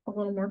a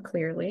little more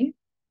clearly.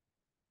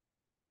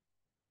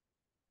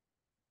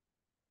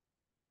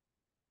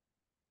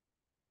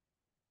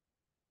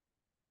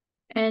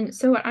 And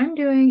so what I'm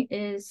doing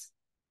is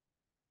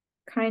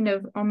kind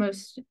of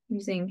almost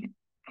using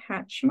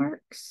hatch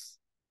marks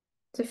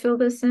to fill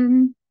this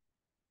in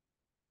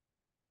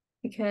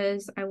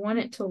because I want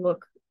it to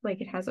look like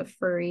it has a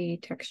furry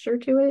texture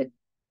to it.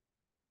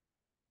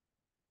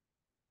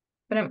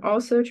 but I'm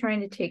also trying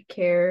to take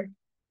care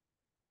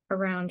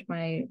around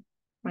my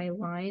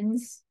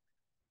lines.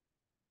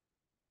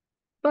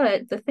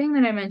 But the thing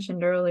that I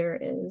mentioned earlier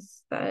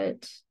is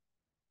that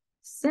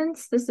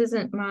since this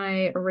isn't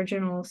my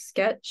original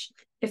sketch,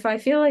 if I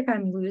feel like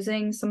I'm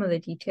losing some of the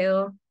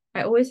detail,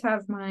 I always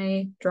have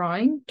my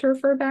drawing to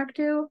refer back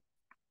to.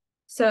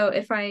 So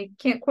if I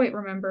can't quite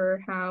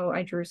remember how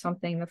I drew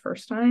something the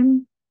first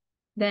time,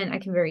 then I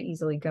can very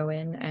easily go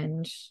in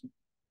and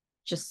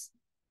just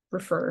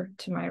refer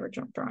to my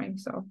original drawing.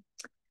 So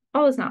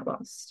all is not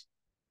lost.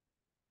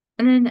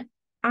 And then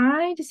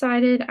I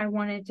decided I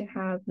wanted to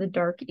have the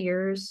dark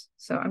ears.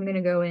 So I'm going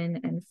to go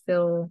in and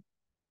fill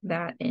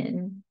that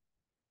in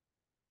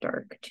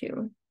dark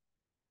too.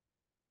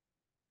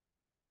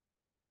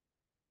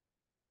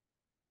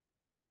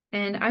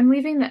 And I'm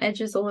leaving the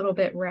edges a little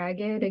bit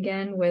ragged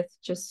again with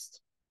just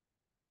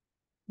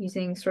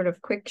using sort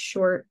of quick,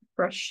 short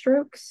brush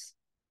strokes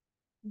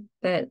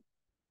that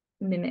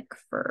mimic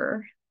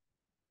fur.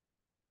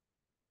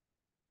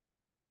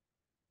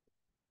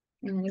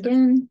 And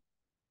again,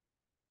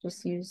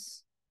 just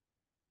use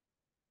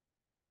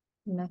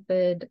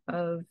method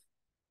of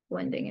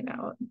blending it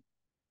out.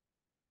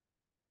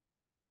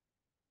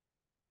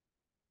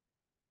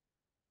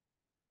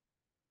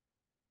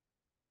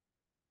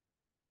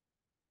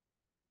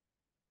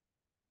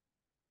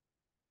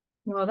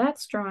 While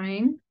that's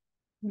drying,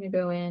 I'm going to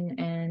go in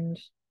and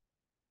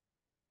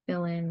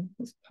fill in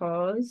his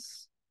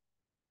paws.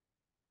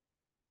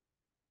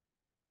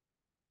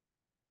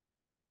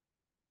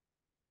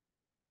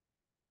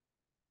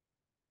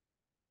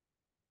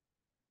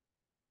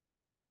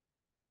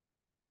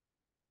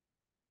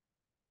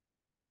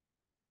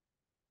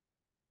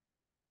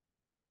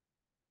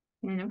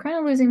 And I'm kind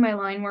of losing my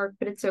line work,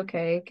 but it's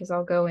okay because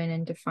I'll go in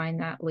and define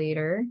that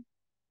later.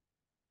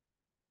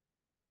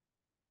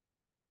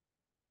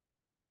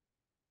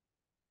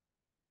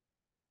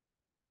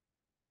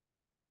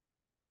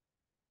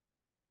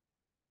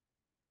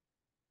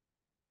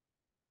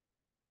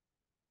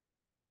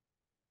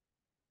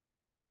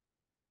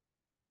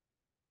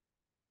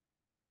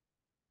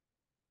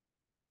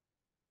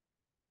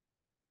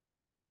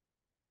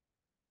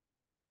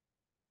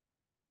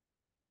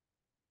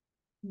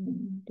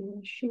 And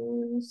do the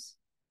shoes.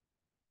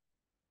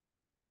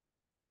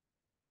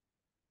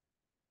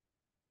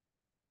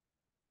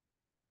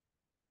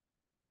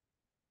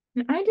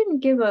 And I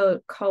didn't give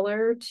a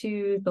color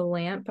to the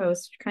lamp. I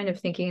was kind of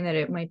thinking that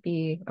it might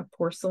be a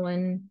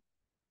porcelain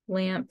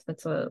lamp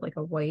that's like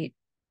a white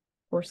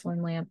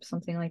porcelain lamp,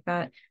 something like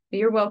that. But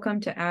you're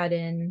welcome to add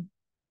in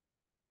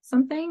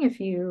something if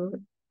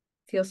you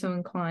feel so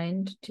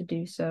inclined to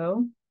do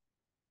so.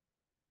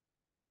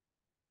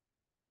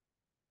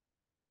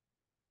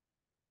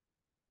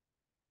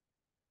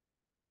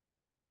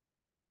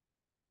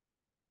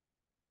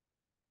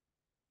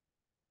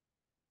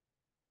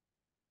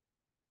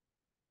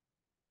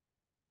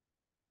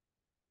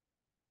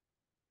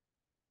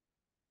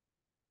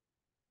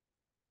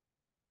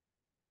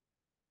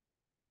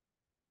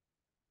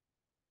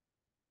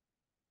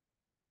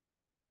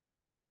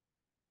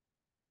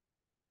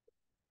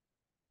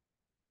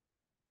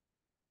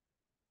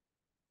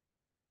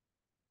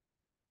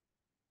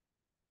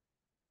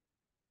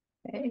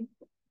 Okay.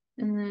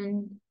 And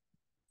then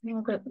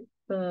now that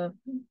the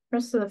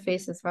rest of the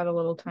face has had a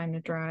little time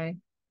to dry,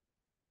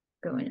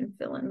 go in and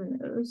fill in the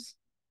nose.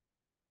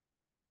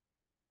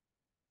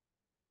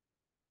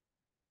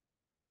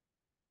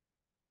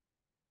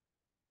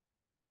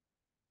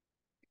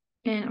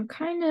 And I'm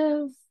kind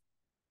of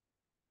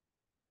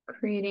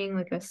creating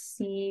like a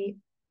C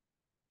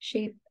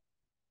shape.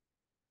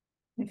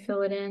 I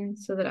fill it in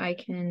so that I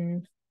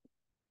can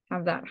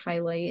have that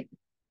highlight.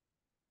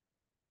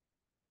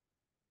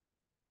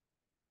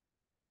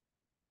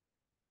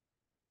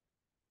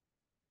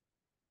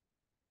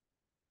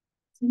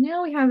 So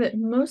now we have it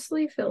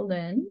mostly filled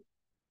in.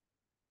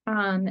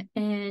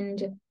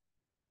 And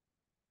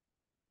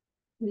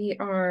we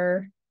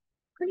are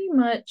pretty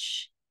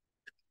much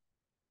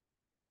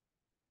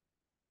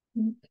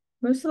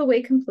most of the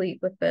way complete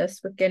with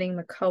this, with getting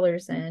the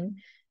colors in.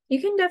 You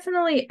can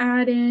definitely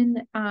add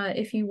in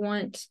if you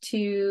want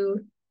to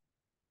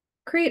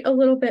create a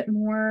little bit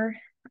more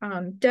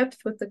depth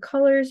with the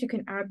colors. You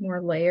can add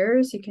more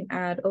layers. You can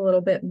add a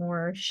little bit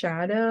more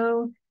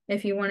shadow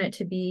if you want it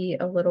to be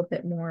a little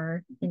bit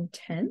more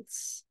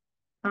intense.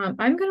 I'm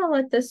going to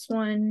let this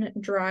one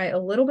dry a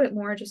little bit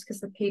more just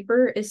because the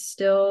paper is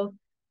still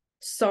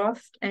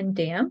soft and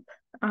damp.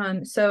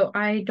 So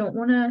I don't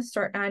want to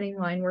start adding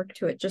line work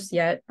to it just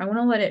yet. I want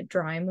to let it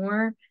dry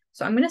more.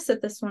 So I'm going to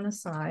set this one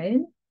aside.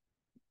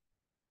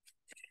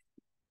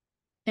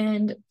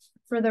 And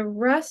for the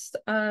rest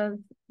of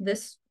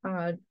this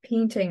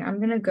painting, I'm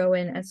going to go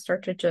in and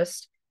start to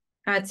just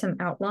add some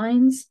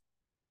outlines.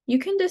 You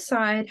can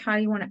decide how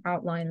you want to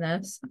outline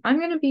this. I'm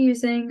going to be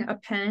using a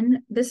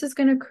pen. This is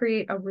going to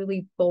create a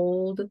really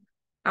bold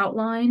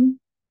outline.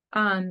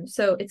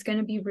 So it's going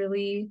to be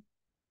really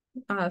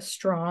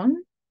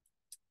strong.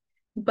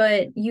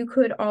 But you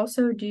could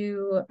also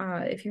do,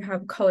 if you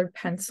have colored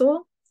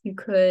pencil, you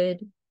could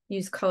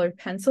use colored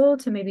pencil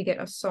to maybe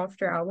get a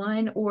softer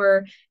outline.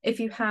 Or if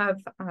you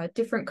have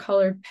different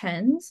colored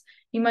pens,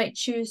 you might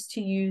choose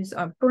to use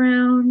a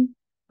brown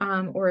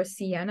or a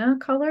sienna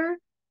color.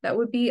 That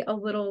would be a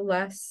little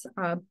less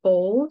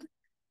bold,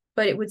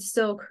 but it would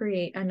still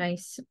create a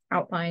nice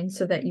outline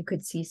so that you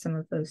could see some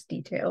of those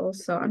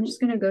details. So I'm just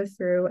going to go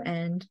through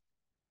and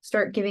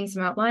start giving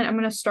some outline. I'm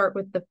going to start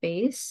with the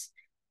face,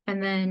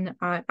 and then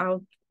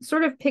I'll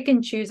sort of pick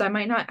and choose. I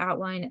might not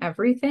outline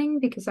everything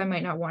because I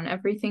might not want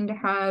everything to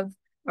have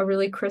a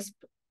really crisp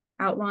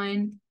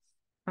outline.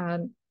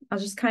 I'll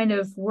just kind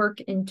of work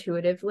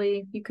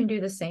intuitively. You can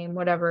do the same,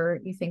 whatever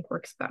you think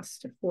works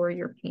best for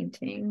your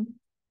painting.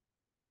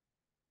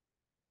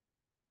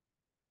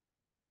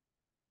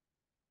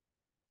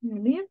 I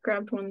may have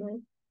grabbed one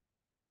that,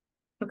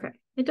 okay,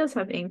 it does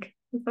have ink.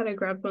 I thought I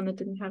grabbed one that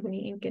didn't have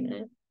any ink in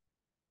it.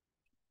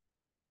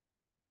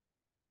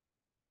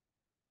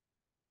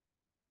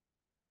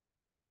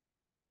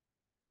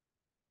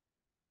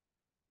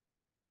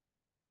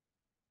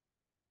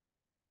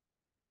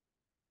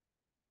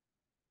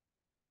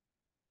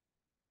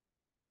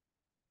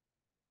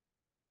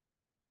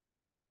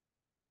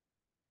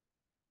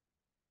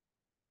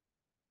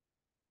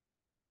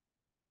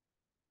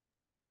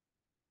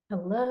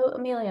 Hello,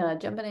 Amelia,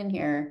 jumping in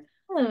here.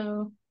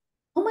 Hello.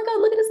 Oh my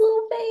God, look at his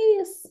little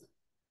face.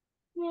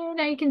 Yeah,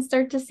 now you can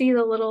start to see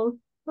the little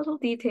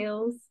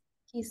details.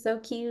 He's so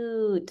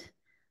cute.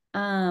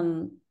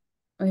 Um,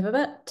 we have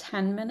about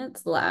 10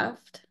 minutes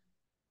left.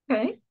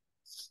 Okay.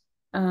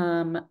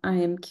 I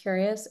am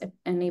curious if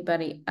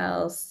anybody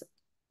else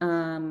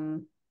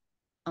on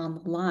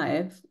the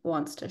live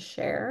wants to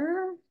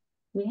share.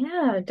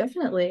 Yeah,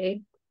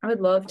 definitely. I would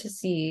love to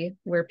see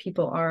where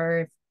people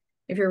are.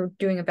 If you're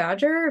doing a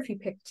badger, if you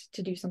picked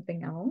to do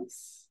something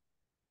else.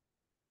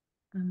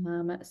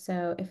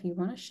 So if you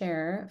want to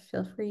share,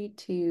 feel free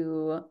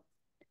to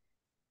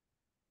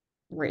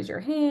raise your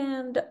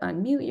hand,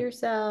 unmute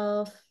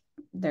yourself.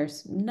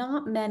 There's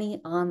not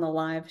many on the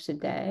live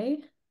today.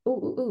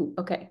 Ooh,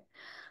 okay.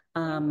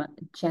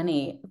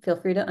 Jenny, feel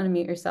free to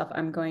unmute yourself.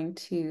 I'm going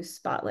to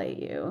spotlight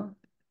you.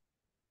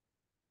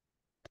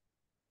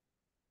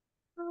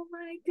 Oh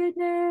my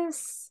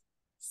goodness.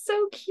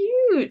 So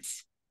cute.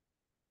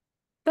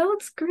 That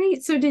looks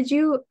great. So did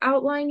you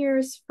outline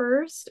yours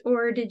first,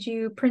 or did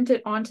you print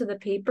it onto the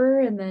paper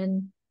and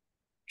then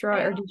draw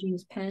it, or did you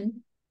use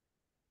pen?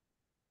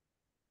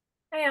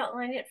 I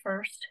outlined it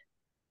first.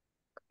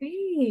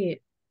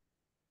 Great.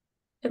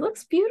 It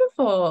looks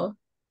beautiful.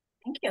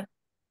 Thank you.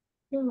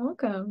 You're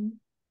welcome.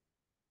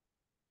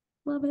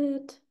 Love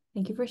it.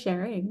 Thank you for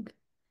sharing.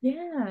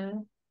 Yeah.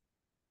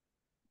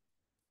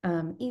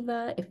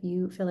 Eva, if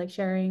you feel like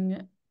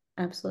sharing,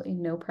 absolutely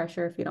no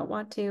pressure if you don't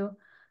want to.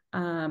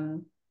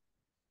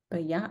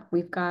 But yeah,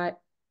 we've got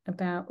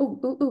about,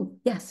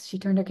 yes, she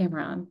turned her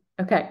camera on.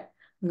 Okay,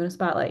 I'm gonna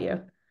spotlight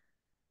you.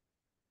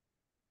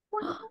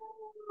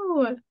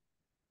 Wow.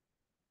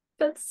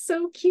 That's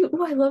so cute.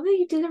 Oh, I love that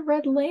you did a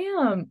red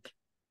lamp.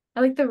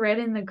 I like the red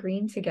and the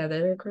green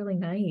together. They look really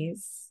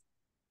nice.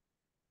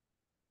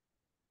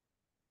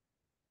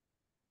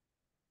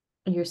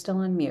 You're still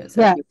on mute,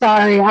 so if Yeah, you,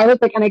 sorry. I was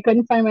like, and I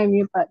couldn't find my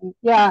mute button.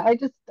 Yeah,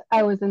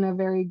 I was in a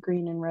very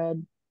green and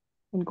red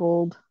and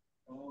gold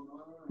I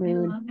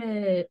mood. love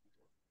it.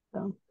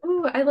 So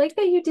Oh, I like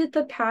that you did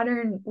the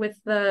pattern with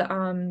the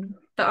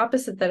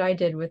opposite that I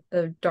did with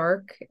the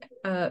dark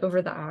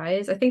over the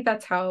eyes. I think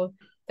that's how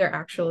they're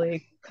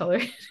actually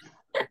colored.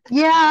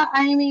 yeah,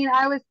 I mean,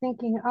 I was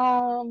thinking,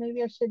 oh,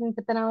 maybe I shouldn't,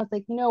 but then I was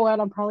like, you know what?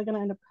 I'm probably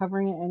gonna end up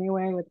covering it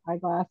anyway with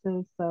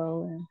eyeglasses.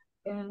 So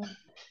Yeah. and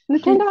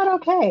it turned Did,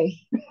 out okay.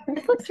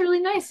 it looks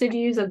really nice. Did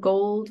you use a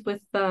gold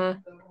with the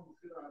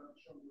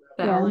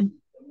Yeah, outline?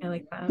 I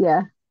like that.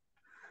 yeah.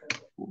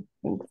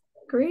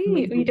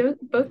 Great.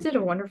 Both did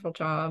a wonderful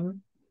job.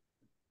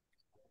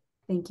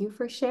 thank you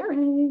for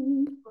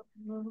sharing.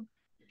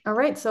 All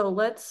right, so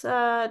let's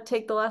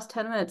take the last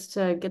 10 minutes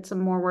to get some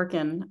more work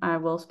in. I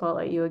will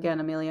spotlight you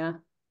again, Amelia.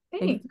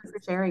 Thank you Thanks. for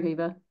sharing,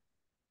 Eva.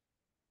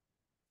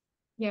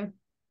 Yeah.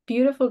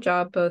 Beautiful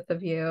job, both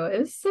of you. It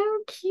was so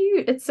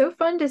cute. It's so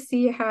fun to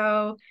see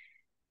how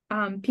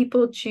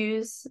people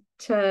choose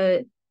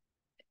to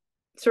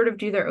sort of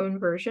do their own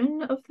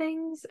version of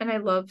things. And I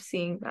love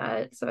seeing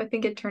that. So I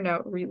think it turned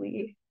out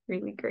really,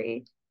 really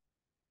great.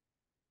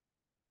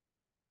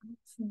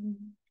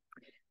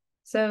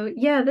 So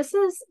yeah, this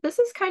is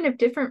kind of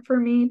different for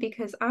me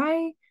because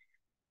I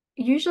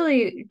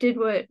usually did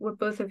what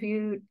both of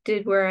you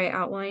did where I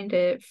outline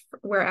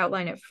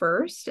it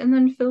first and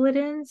then fill it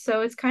in.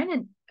 So it's kind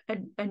of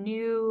a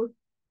new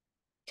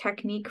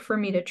technique for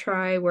me to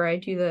try where I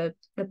do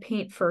the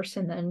paint first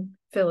and then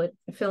fill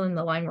in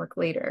the line work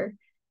later.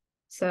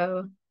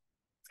 So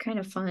it's kind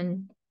of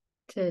fun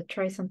to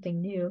try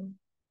something new.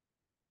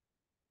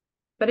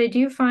 But I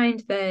do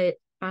find that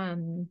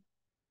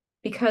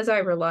because I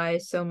rely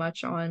so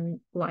much on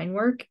line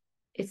work,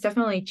 it's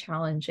definitely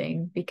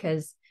challenging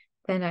because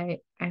then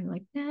I'm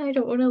like, nah, I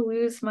don't want to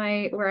lose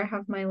my where I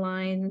have my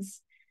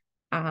lines.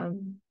 So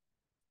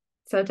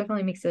it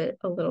definitely makes it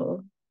a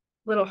little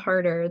little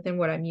harder than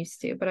what I'm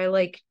used to, but I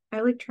like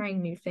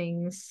trying new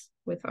things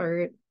with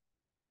art.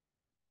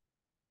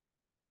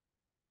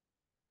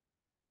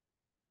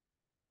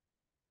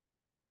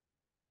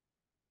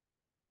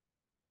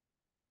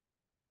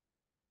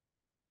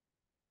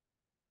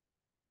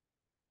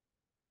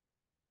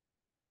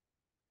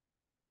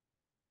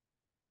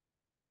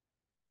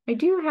 I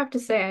do have to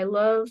say I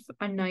love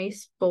a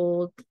nice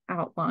bold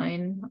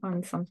outline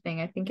on something.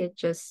 I think it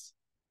just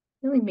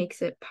really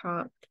makes it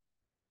pop.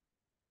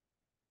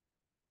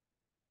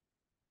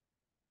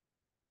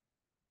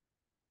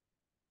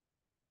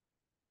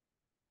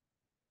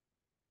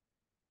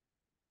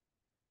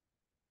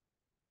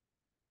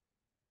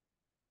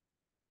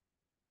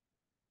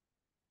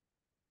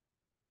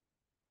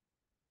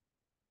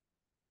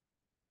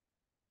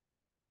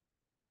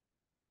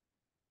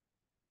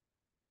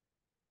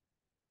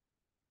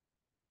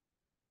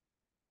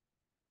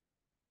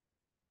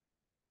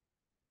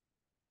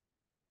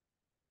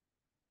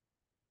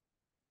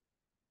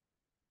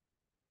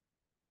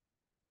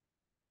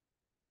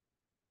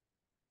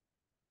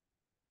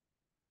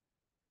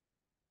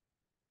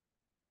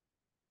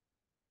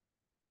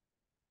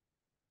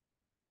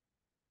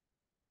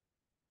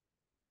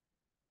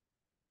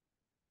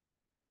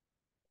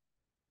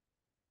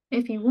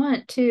 If you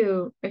want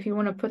to, if you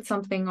want to put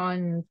something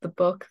on the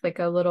book, like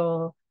a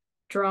little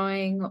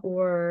drawing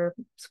or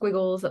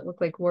squiggles that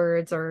look like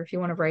words, or if you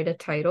want to write a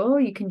title,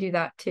 you can do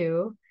that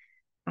too.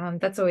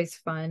 That's always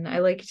fun. I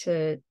like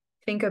to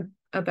think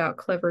about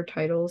clever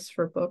titles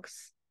for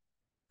books,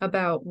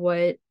 about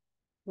what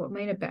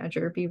might a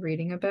badger be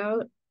reading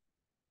about.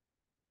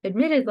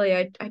 Admittedly,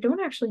 I don't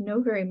actually know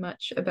very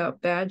much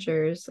about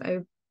badgers.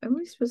 I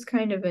always was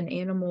kind of an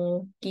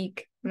animal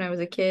geek when I was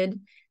a kid.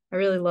 I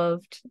really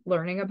loved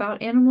learning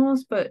about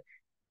animals, but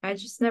I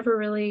just never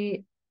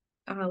really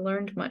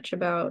learned much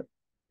about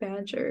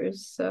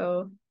badgers.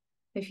 So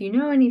if you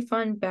know any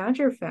fun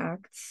badger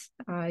facts,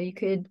 you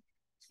could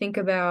think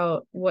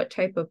about what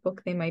type of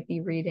book they might be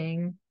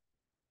reading.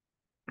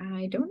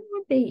 I don't know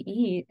what they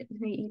eat.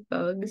 They eat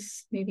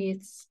bugs. Maybe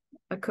it's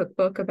a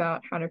cookbook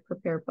about how to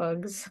prepare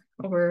bugs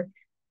or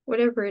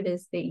whatever it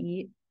is they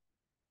eat.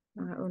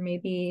 Or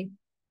maybe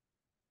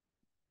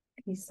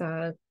he's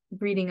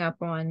reading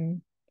up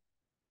on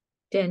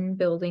den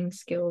building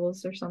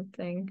skills or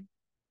something,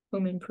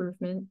 home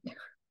improvement.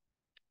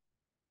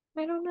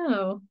 I don't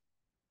know.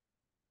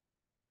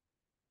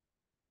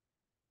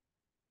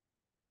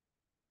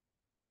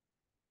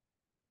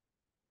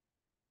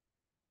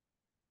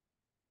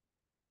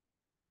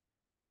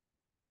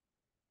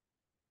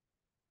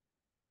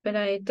 But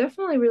I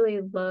definitely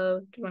really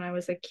loved when I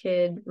was a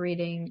kid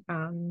reading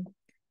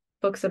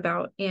books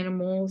about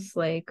animals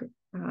like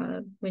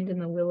Wind in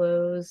the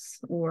Willows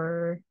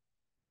or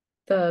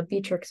the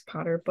Beatrix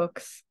Potter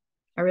books.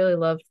 I really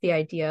loved the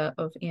idea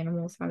of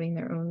animals having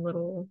their own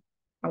little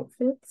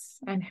outfits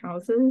and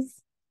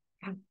houses.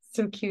 Yeah,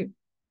 so cute.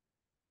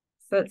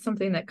 So that's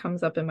something that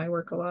comes up in my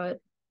work a lot.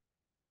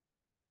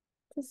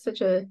 It's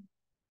such a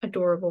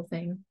adorable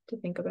thing to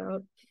think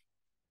about.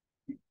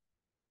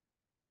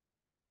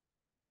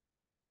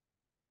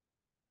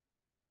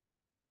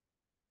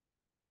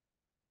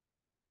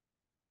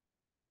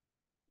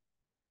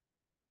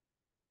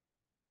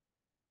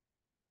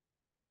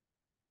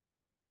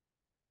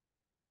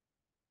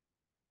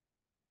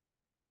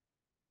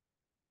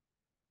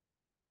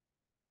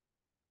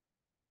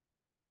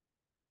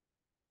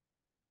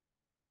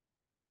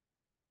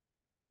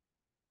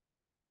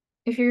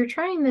 If you're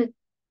trying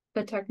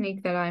the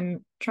technique that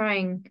I'm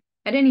trying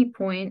at any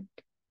point,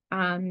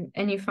 and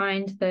you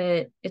find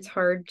that it's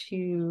hard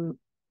to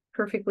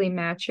perfectly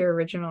match your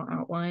original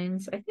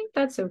outlines, I think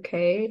that's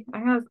okay. I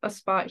have a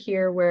spot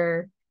here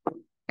where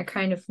I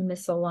kind of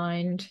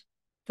misaligned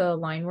the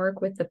line work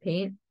with the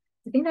paint.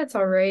 I think that's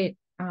all right.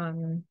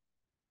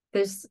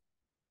 There's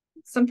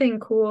something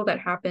cool that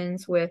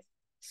happens with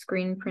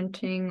screen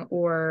printing,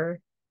 or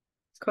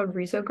it's called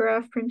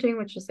risograph printing,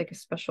 which is like a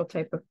special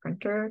type of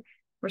printer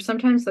where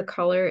sometimes the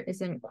color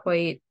isn't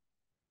quite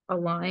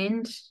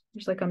aligned.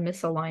 There's like a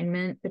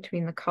misalignment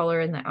between the color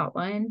and the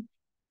outline.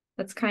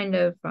 That's kind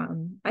of,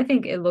 I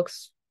think it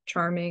looks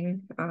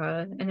charming.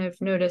 And I've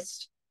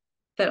noticed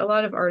that a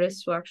lot of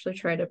artists will actually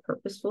try to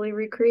purposefully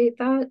recreate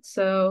that.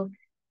 So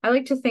I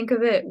like to think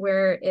of it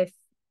where if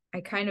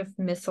I kind of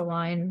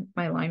misalign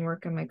my line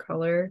work and my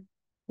color,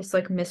 it's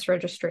like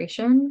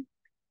misregistration.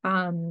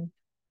 Um,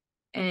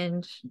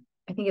 and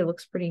I think it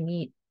looks pretty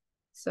neat.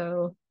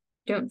 So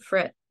don't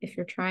fret if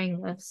you're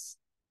trying this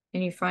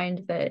and you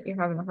find that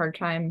you're having a hard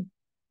time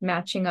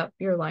matching up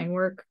your line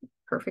work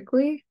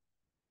perfectly.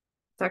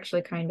 It's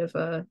actually kind of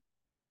a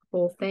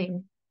whole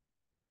thing.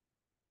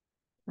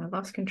 I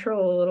lost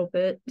control a little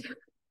bit.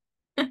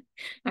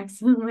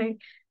 Accidentally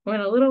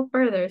went a little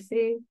further.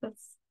 See,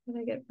 that's what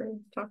I get for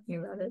talking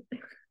about it.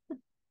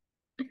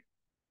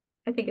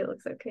 I think it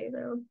looks okay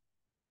though.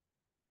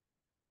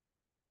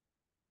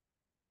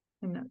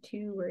 I'm not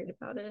too worried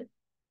about it,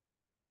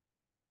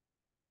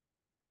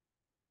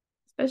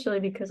 especially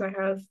because I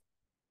have at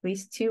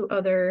least two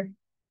other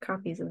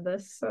copies of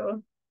this.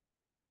 So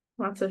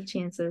Lots of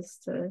chances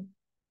to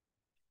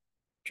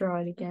draw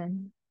it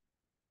again.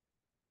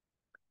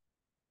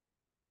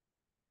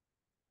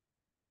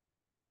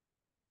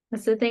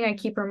 That's the thing I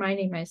keep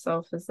reminding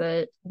myself, is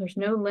that there's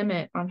no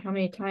limit on how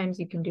many times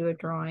you can do a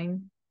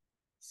drawing.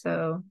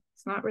 So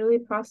it's not really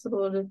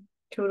possible to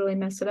totally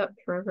mess it up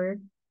forever.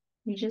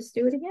 You just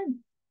do it again.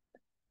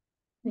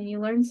 And you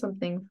learn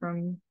something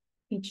from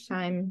each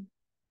time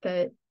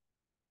that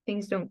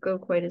things don't go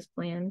quite as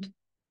planned.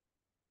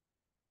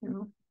 You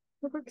know,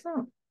 it works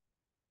out.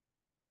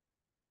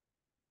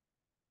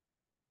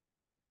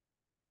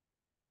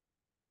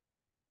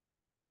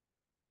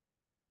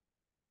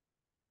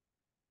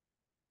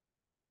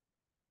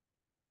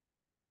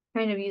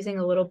 Kind of using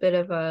a little bit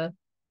of a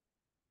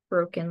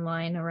broken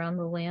line around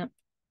the lamp,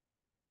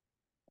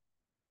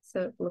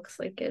 so it looks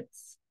like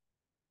it's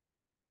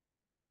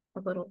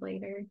a little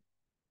lighter.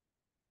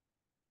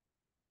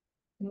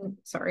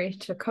 Sorry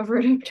to cover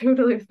it up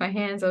totally with my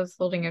hands. I was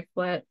holding it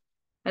flat.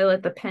 I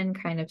let the pen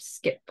kind of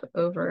skip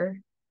over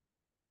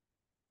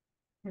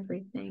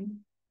everything.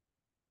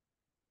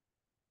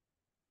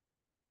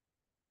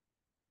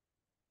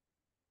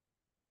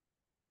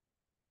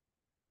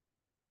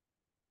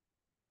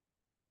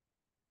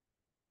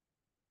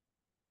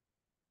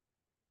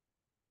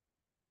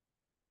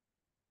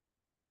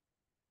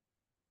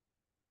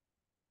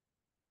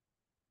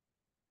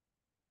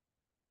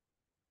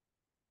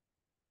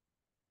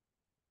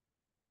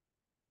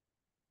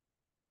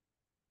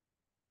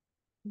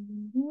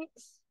 Right.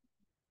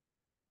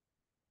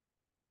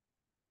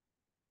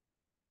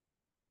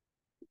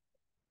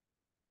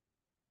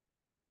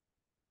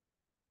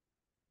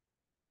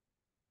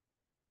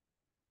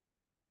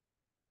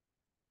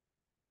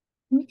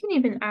 You can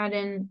even add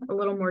in a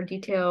little more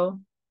detail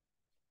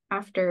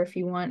after if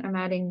you want. I'm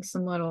adding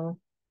some little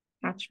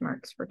hatch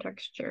marks for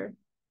texture.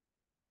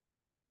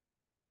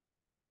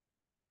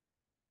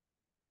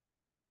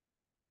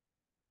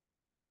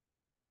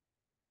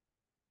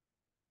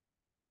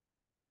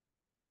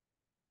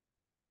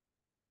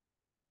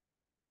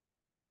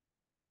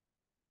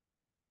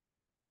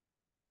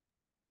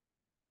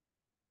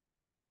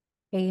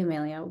 Hey,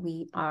 Amelia,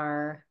 we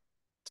are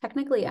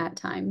technically at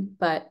time,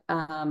 but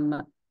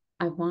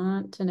I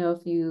want to know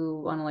if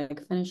you want to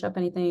like finish up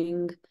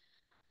anything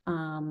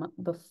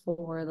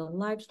before the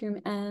live stream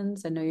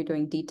ends. I know you're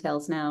doing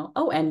details now.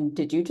 Oh, and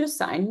did you just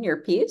sign your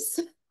piece?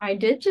 I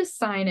did just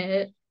sign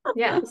it.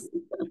 Yes,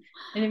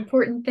 an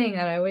important thing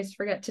that I always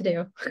forget to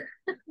do.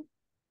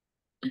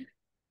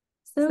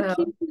 So So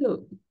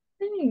cute.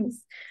 thanks.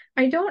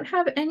 I don't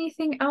have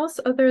anything else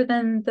other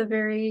than the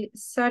very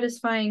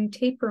satisfying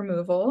tape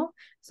removal.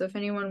 So if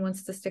anyone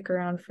wants to stick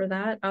around for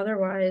that,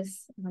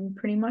 otherwise I'm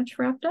pretty much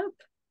wrapped up.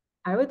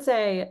 I would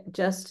say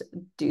just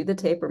do the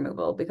tape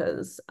removal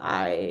because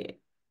I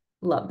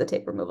love the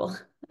tape removal.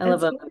 I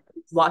love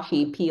It's a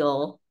washy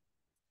peel.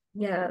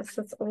 yes,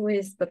 that's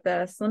always the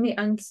best. Let me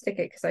unstick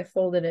it because I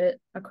folded it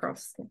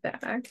across the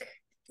back.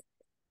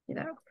 Do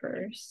that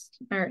first.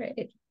 All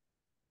right.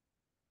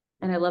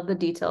 And I love the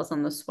details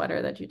on the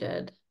sweater that you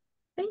did.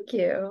 Thank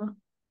you.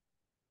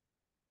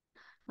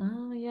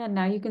 Oh yeah,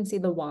 now you can see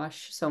the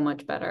wash so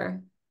much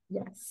better.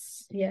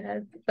 Yes.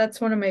 Yeah,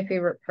 that's one of my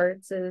favorite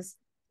parts is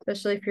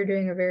especially if you're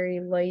doing a very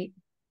light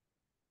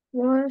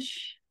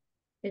wash,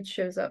 it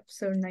shows up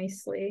so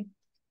nicely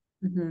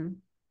Mm-hmm.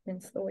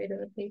 against the weight of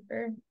the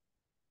paper.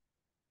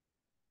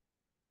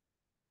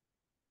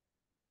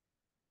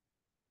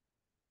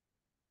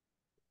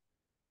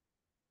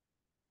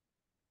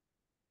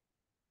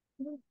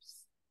 Oops.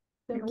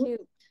 So I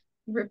cute.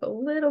 rip a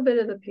little bit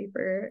of the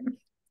paper.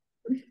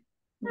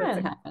 That's That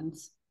a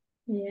happens.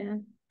 yeah.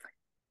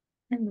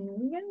 And there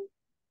we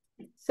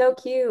go. So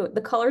cute.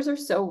 The colors are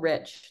so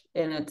rich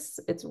and it's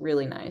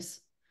really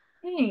nice.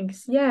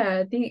 Thanks.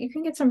 Yeah, you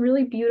can get some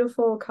really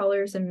beautiful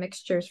colors and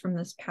mixtures from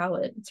this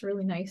palette. It's a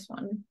really nice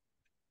one.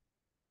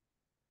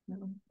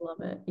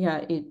 Love it.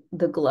 Yeah,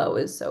 the glow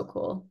is so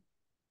cool.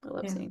 I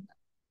love Yeah, seeing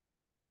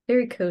that.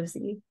 very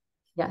cozy.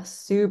 Yes,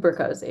 super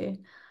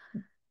cozy.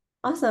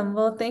 Awesome.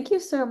 Well, thank you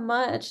so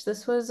much.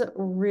 This was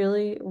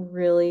really,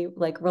 really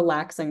like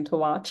relaxing to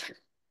watch.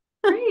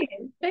 Great.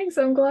 Thanks.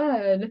 I'm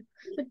glad.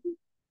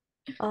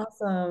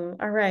 Awesome.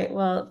 All right.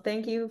 Well,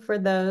 thank you for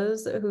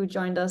those who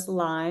joined us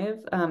live.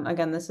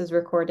 Again, this is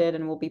recorded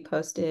and will be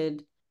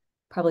posted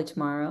probably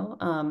tomorrow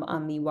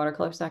on the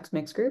Watercolor Snacks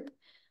Mix group.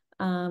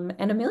 And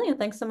Amelia,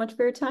 thanks so much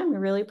for your time. We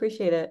really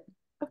appreciate it.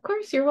 Of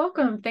course, you're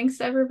welcome. Thanks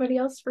to everybody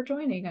else for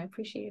joining. I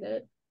appreciate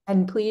it.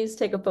 And please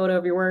take a photo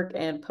of your work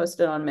and post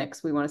it on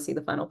Mix. We want to see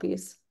the final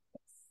piece.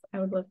 I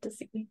would love to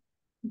see.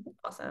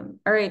 Awesome.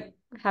 All right.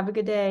 Have a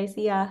good day.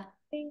 See ya.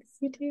 Thanks.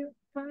 You too.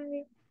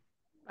 Bye.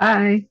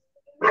 Bye.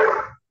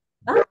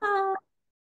 Bye.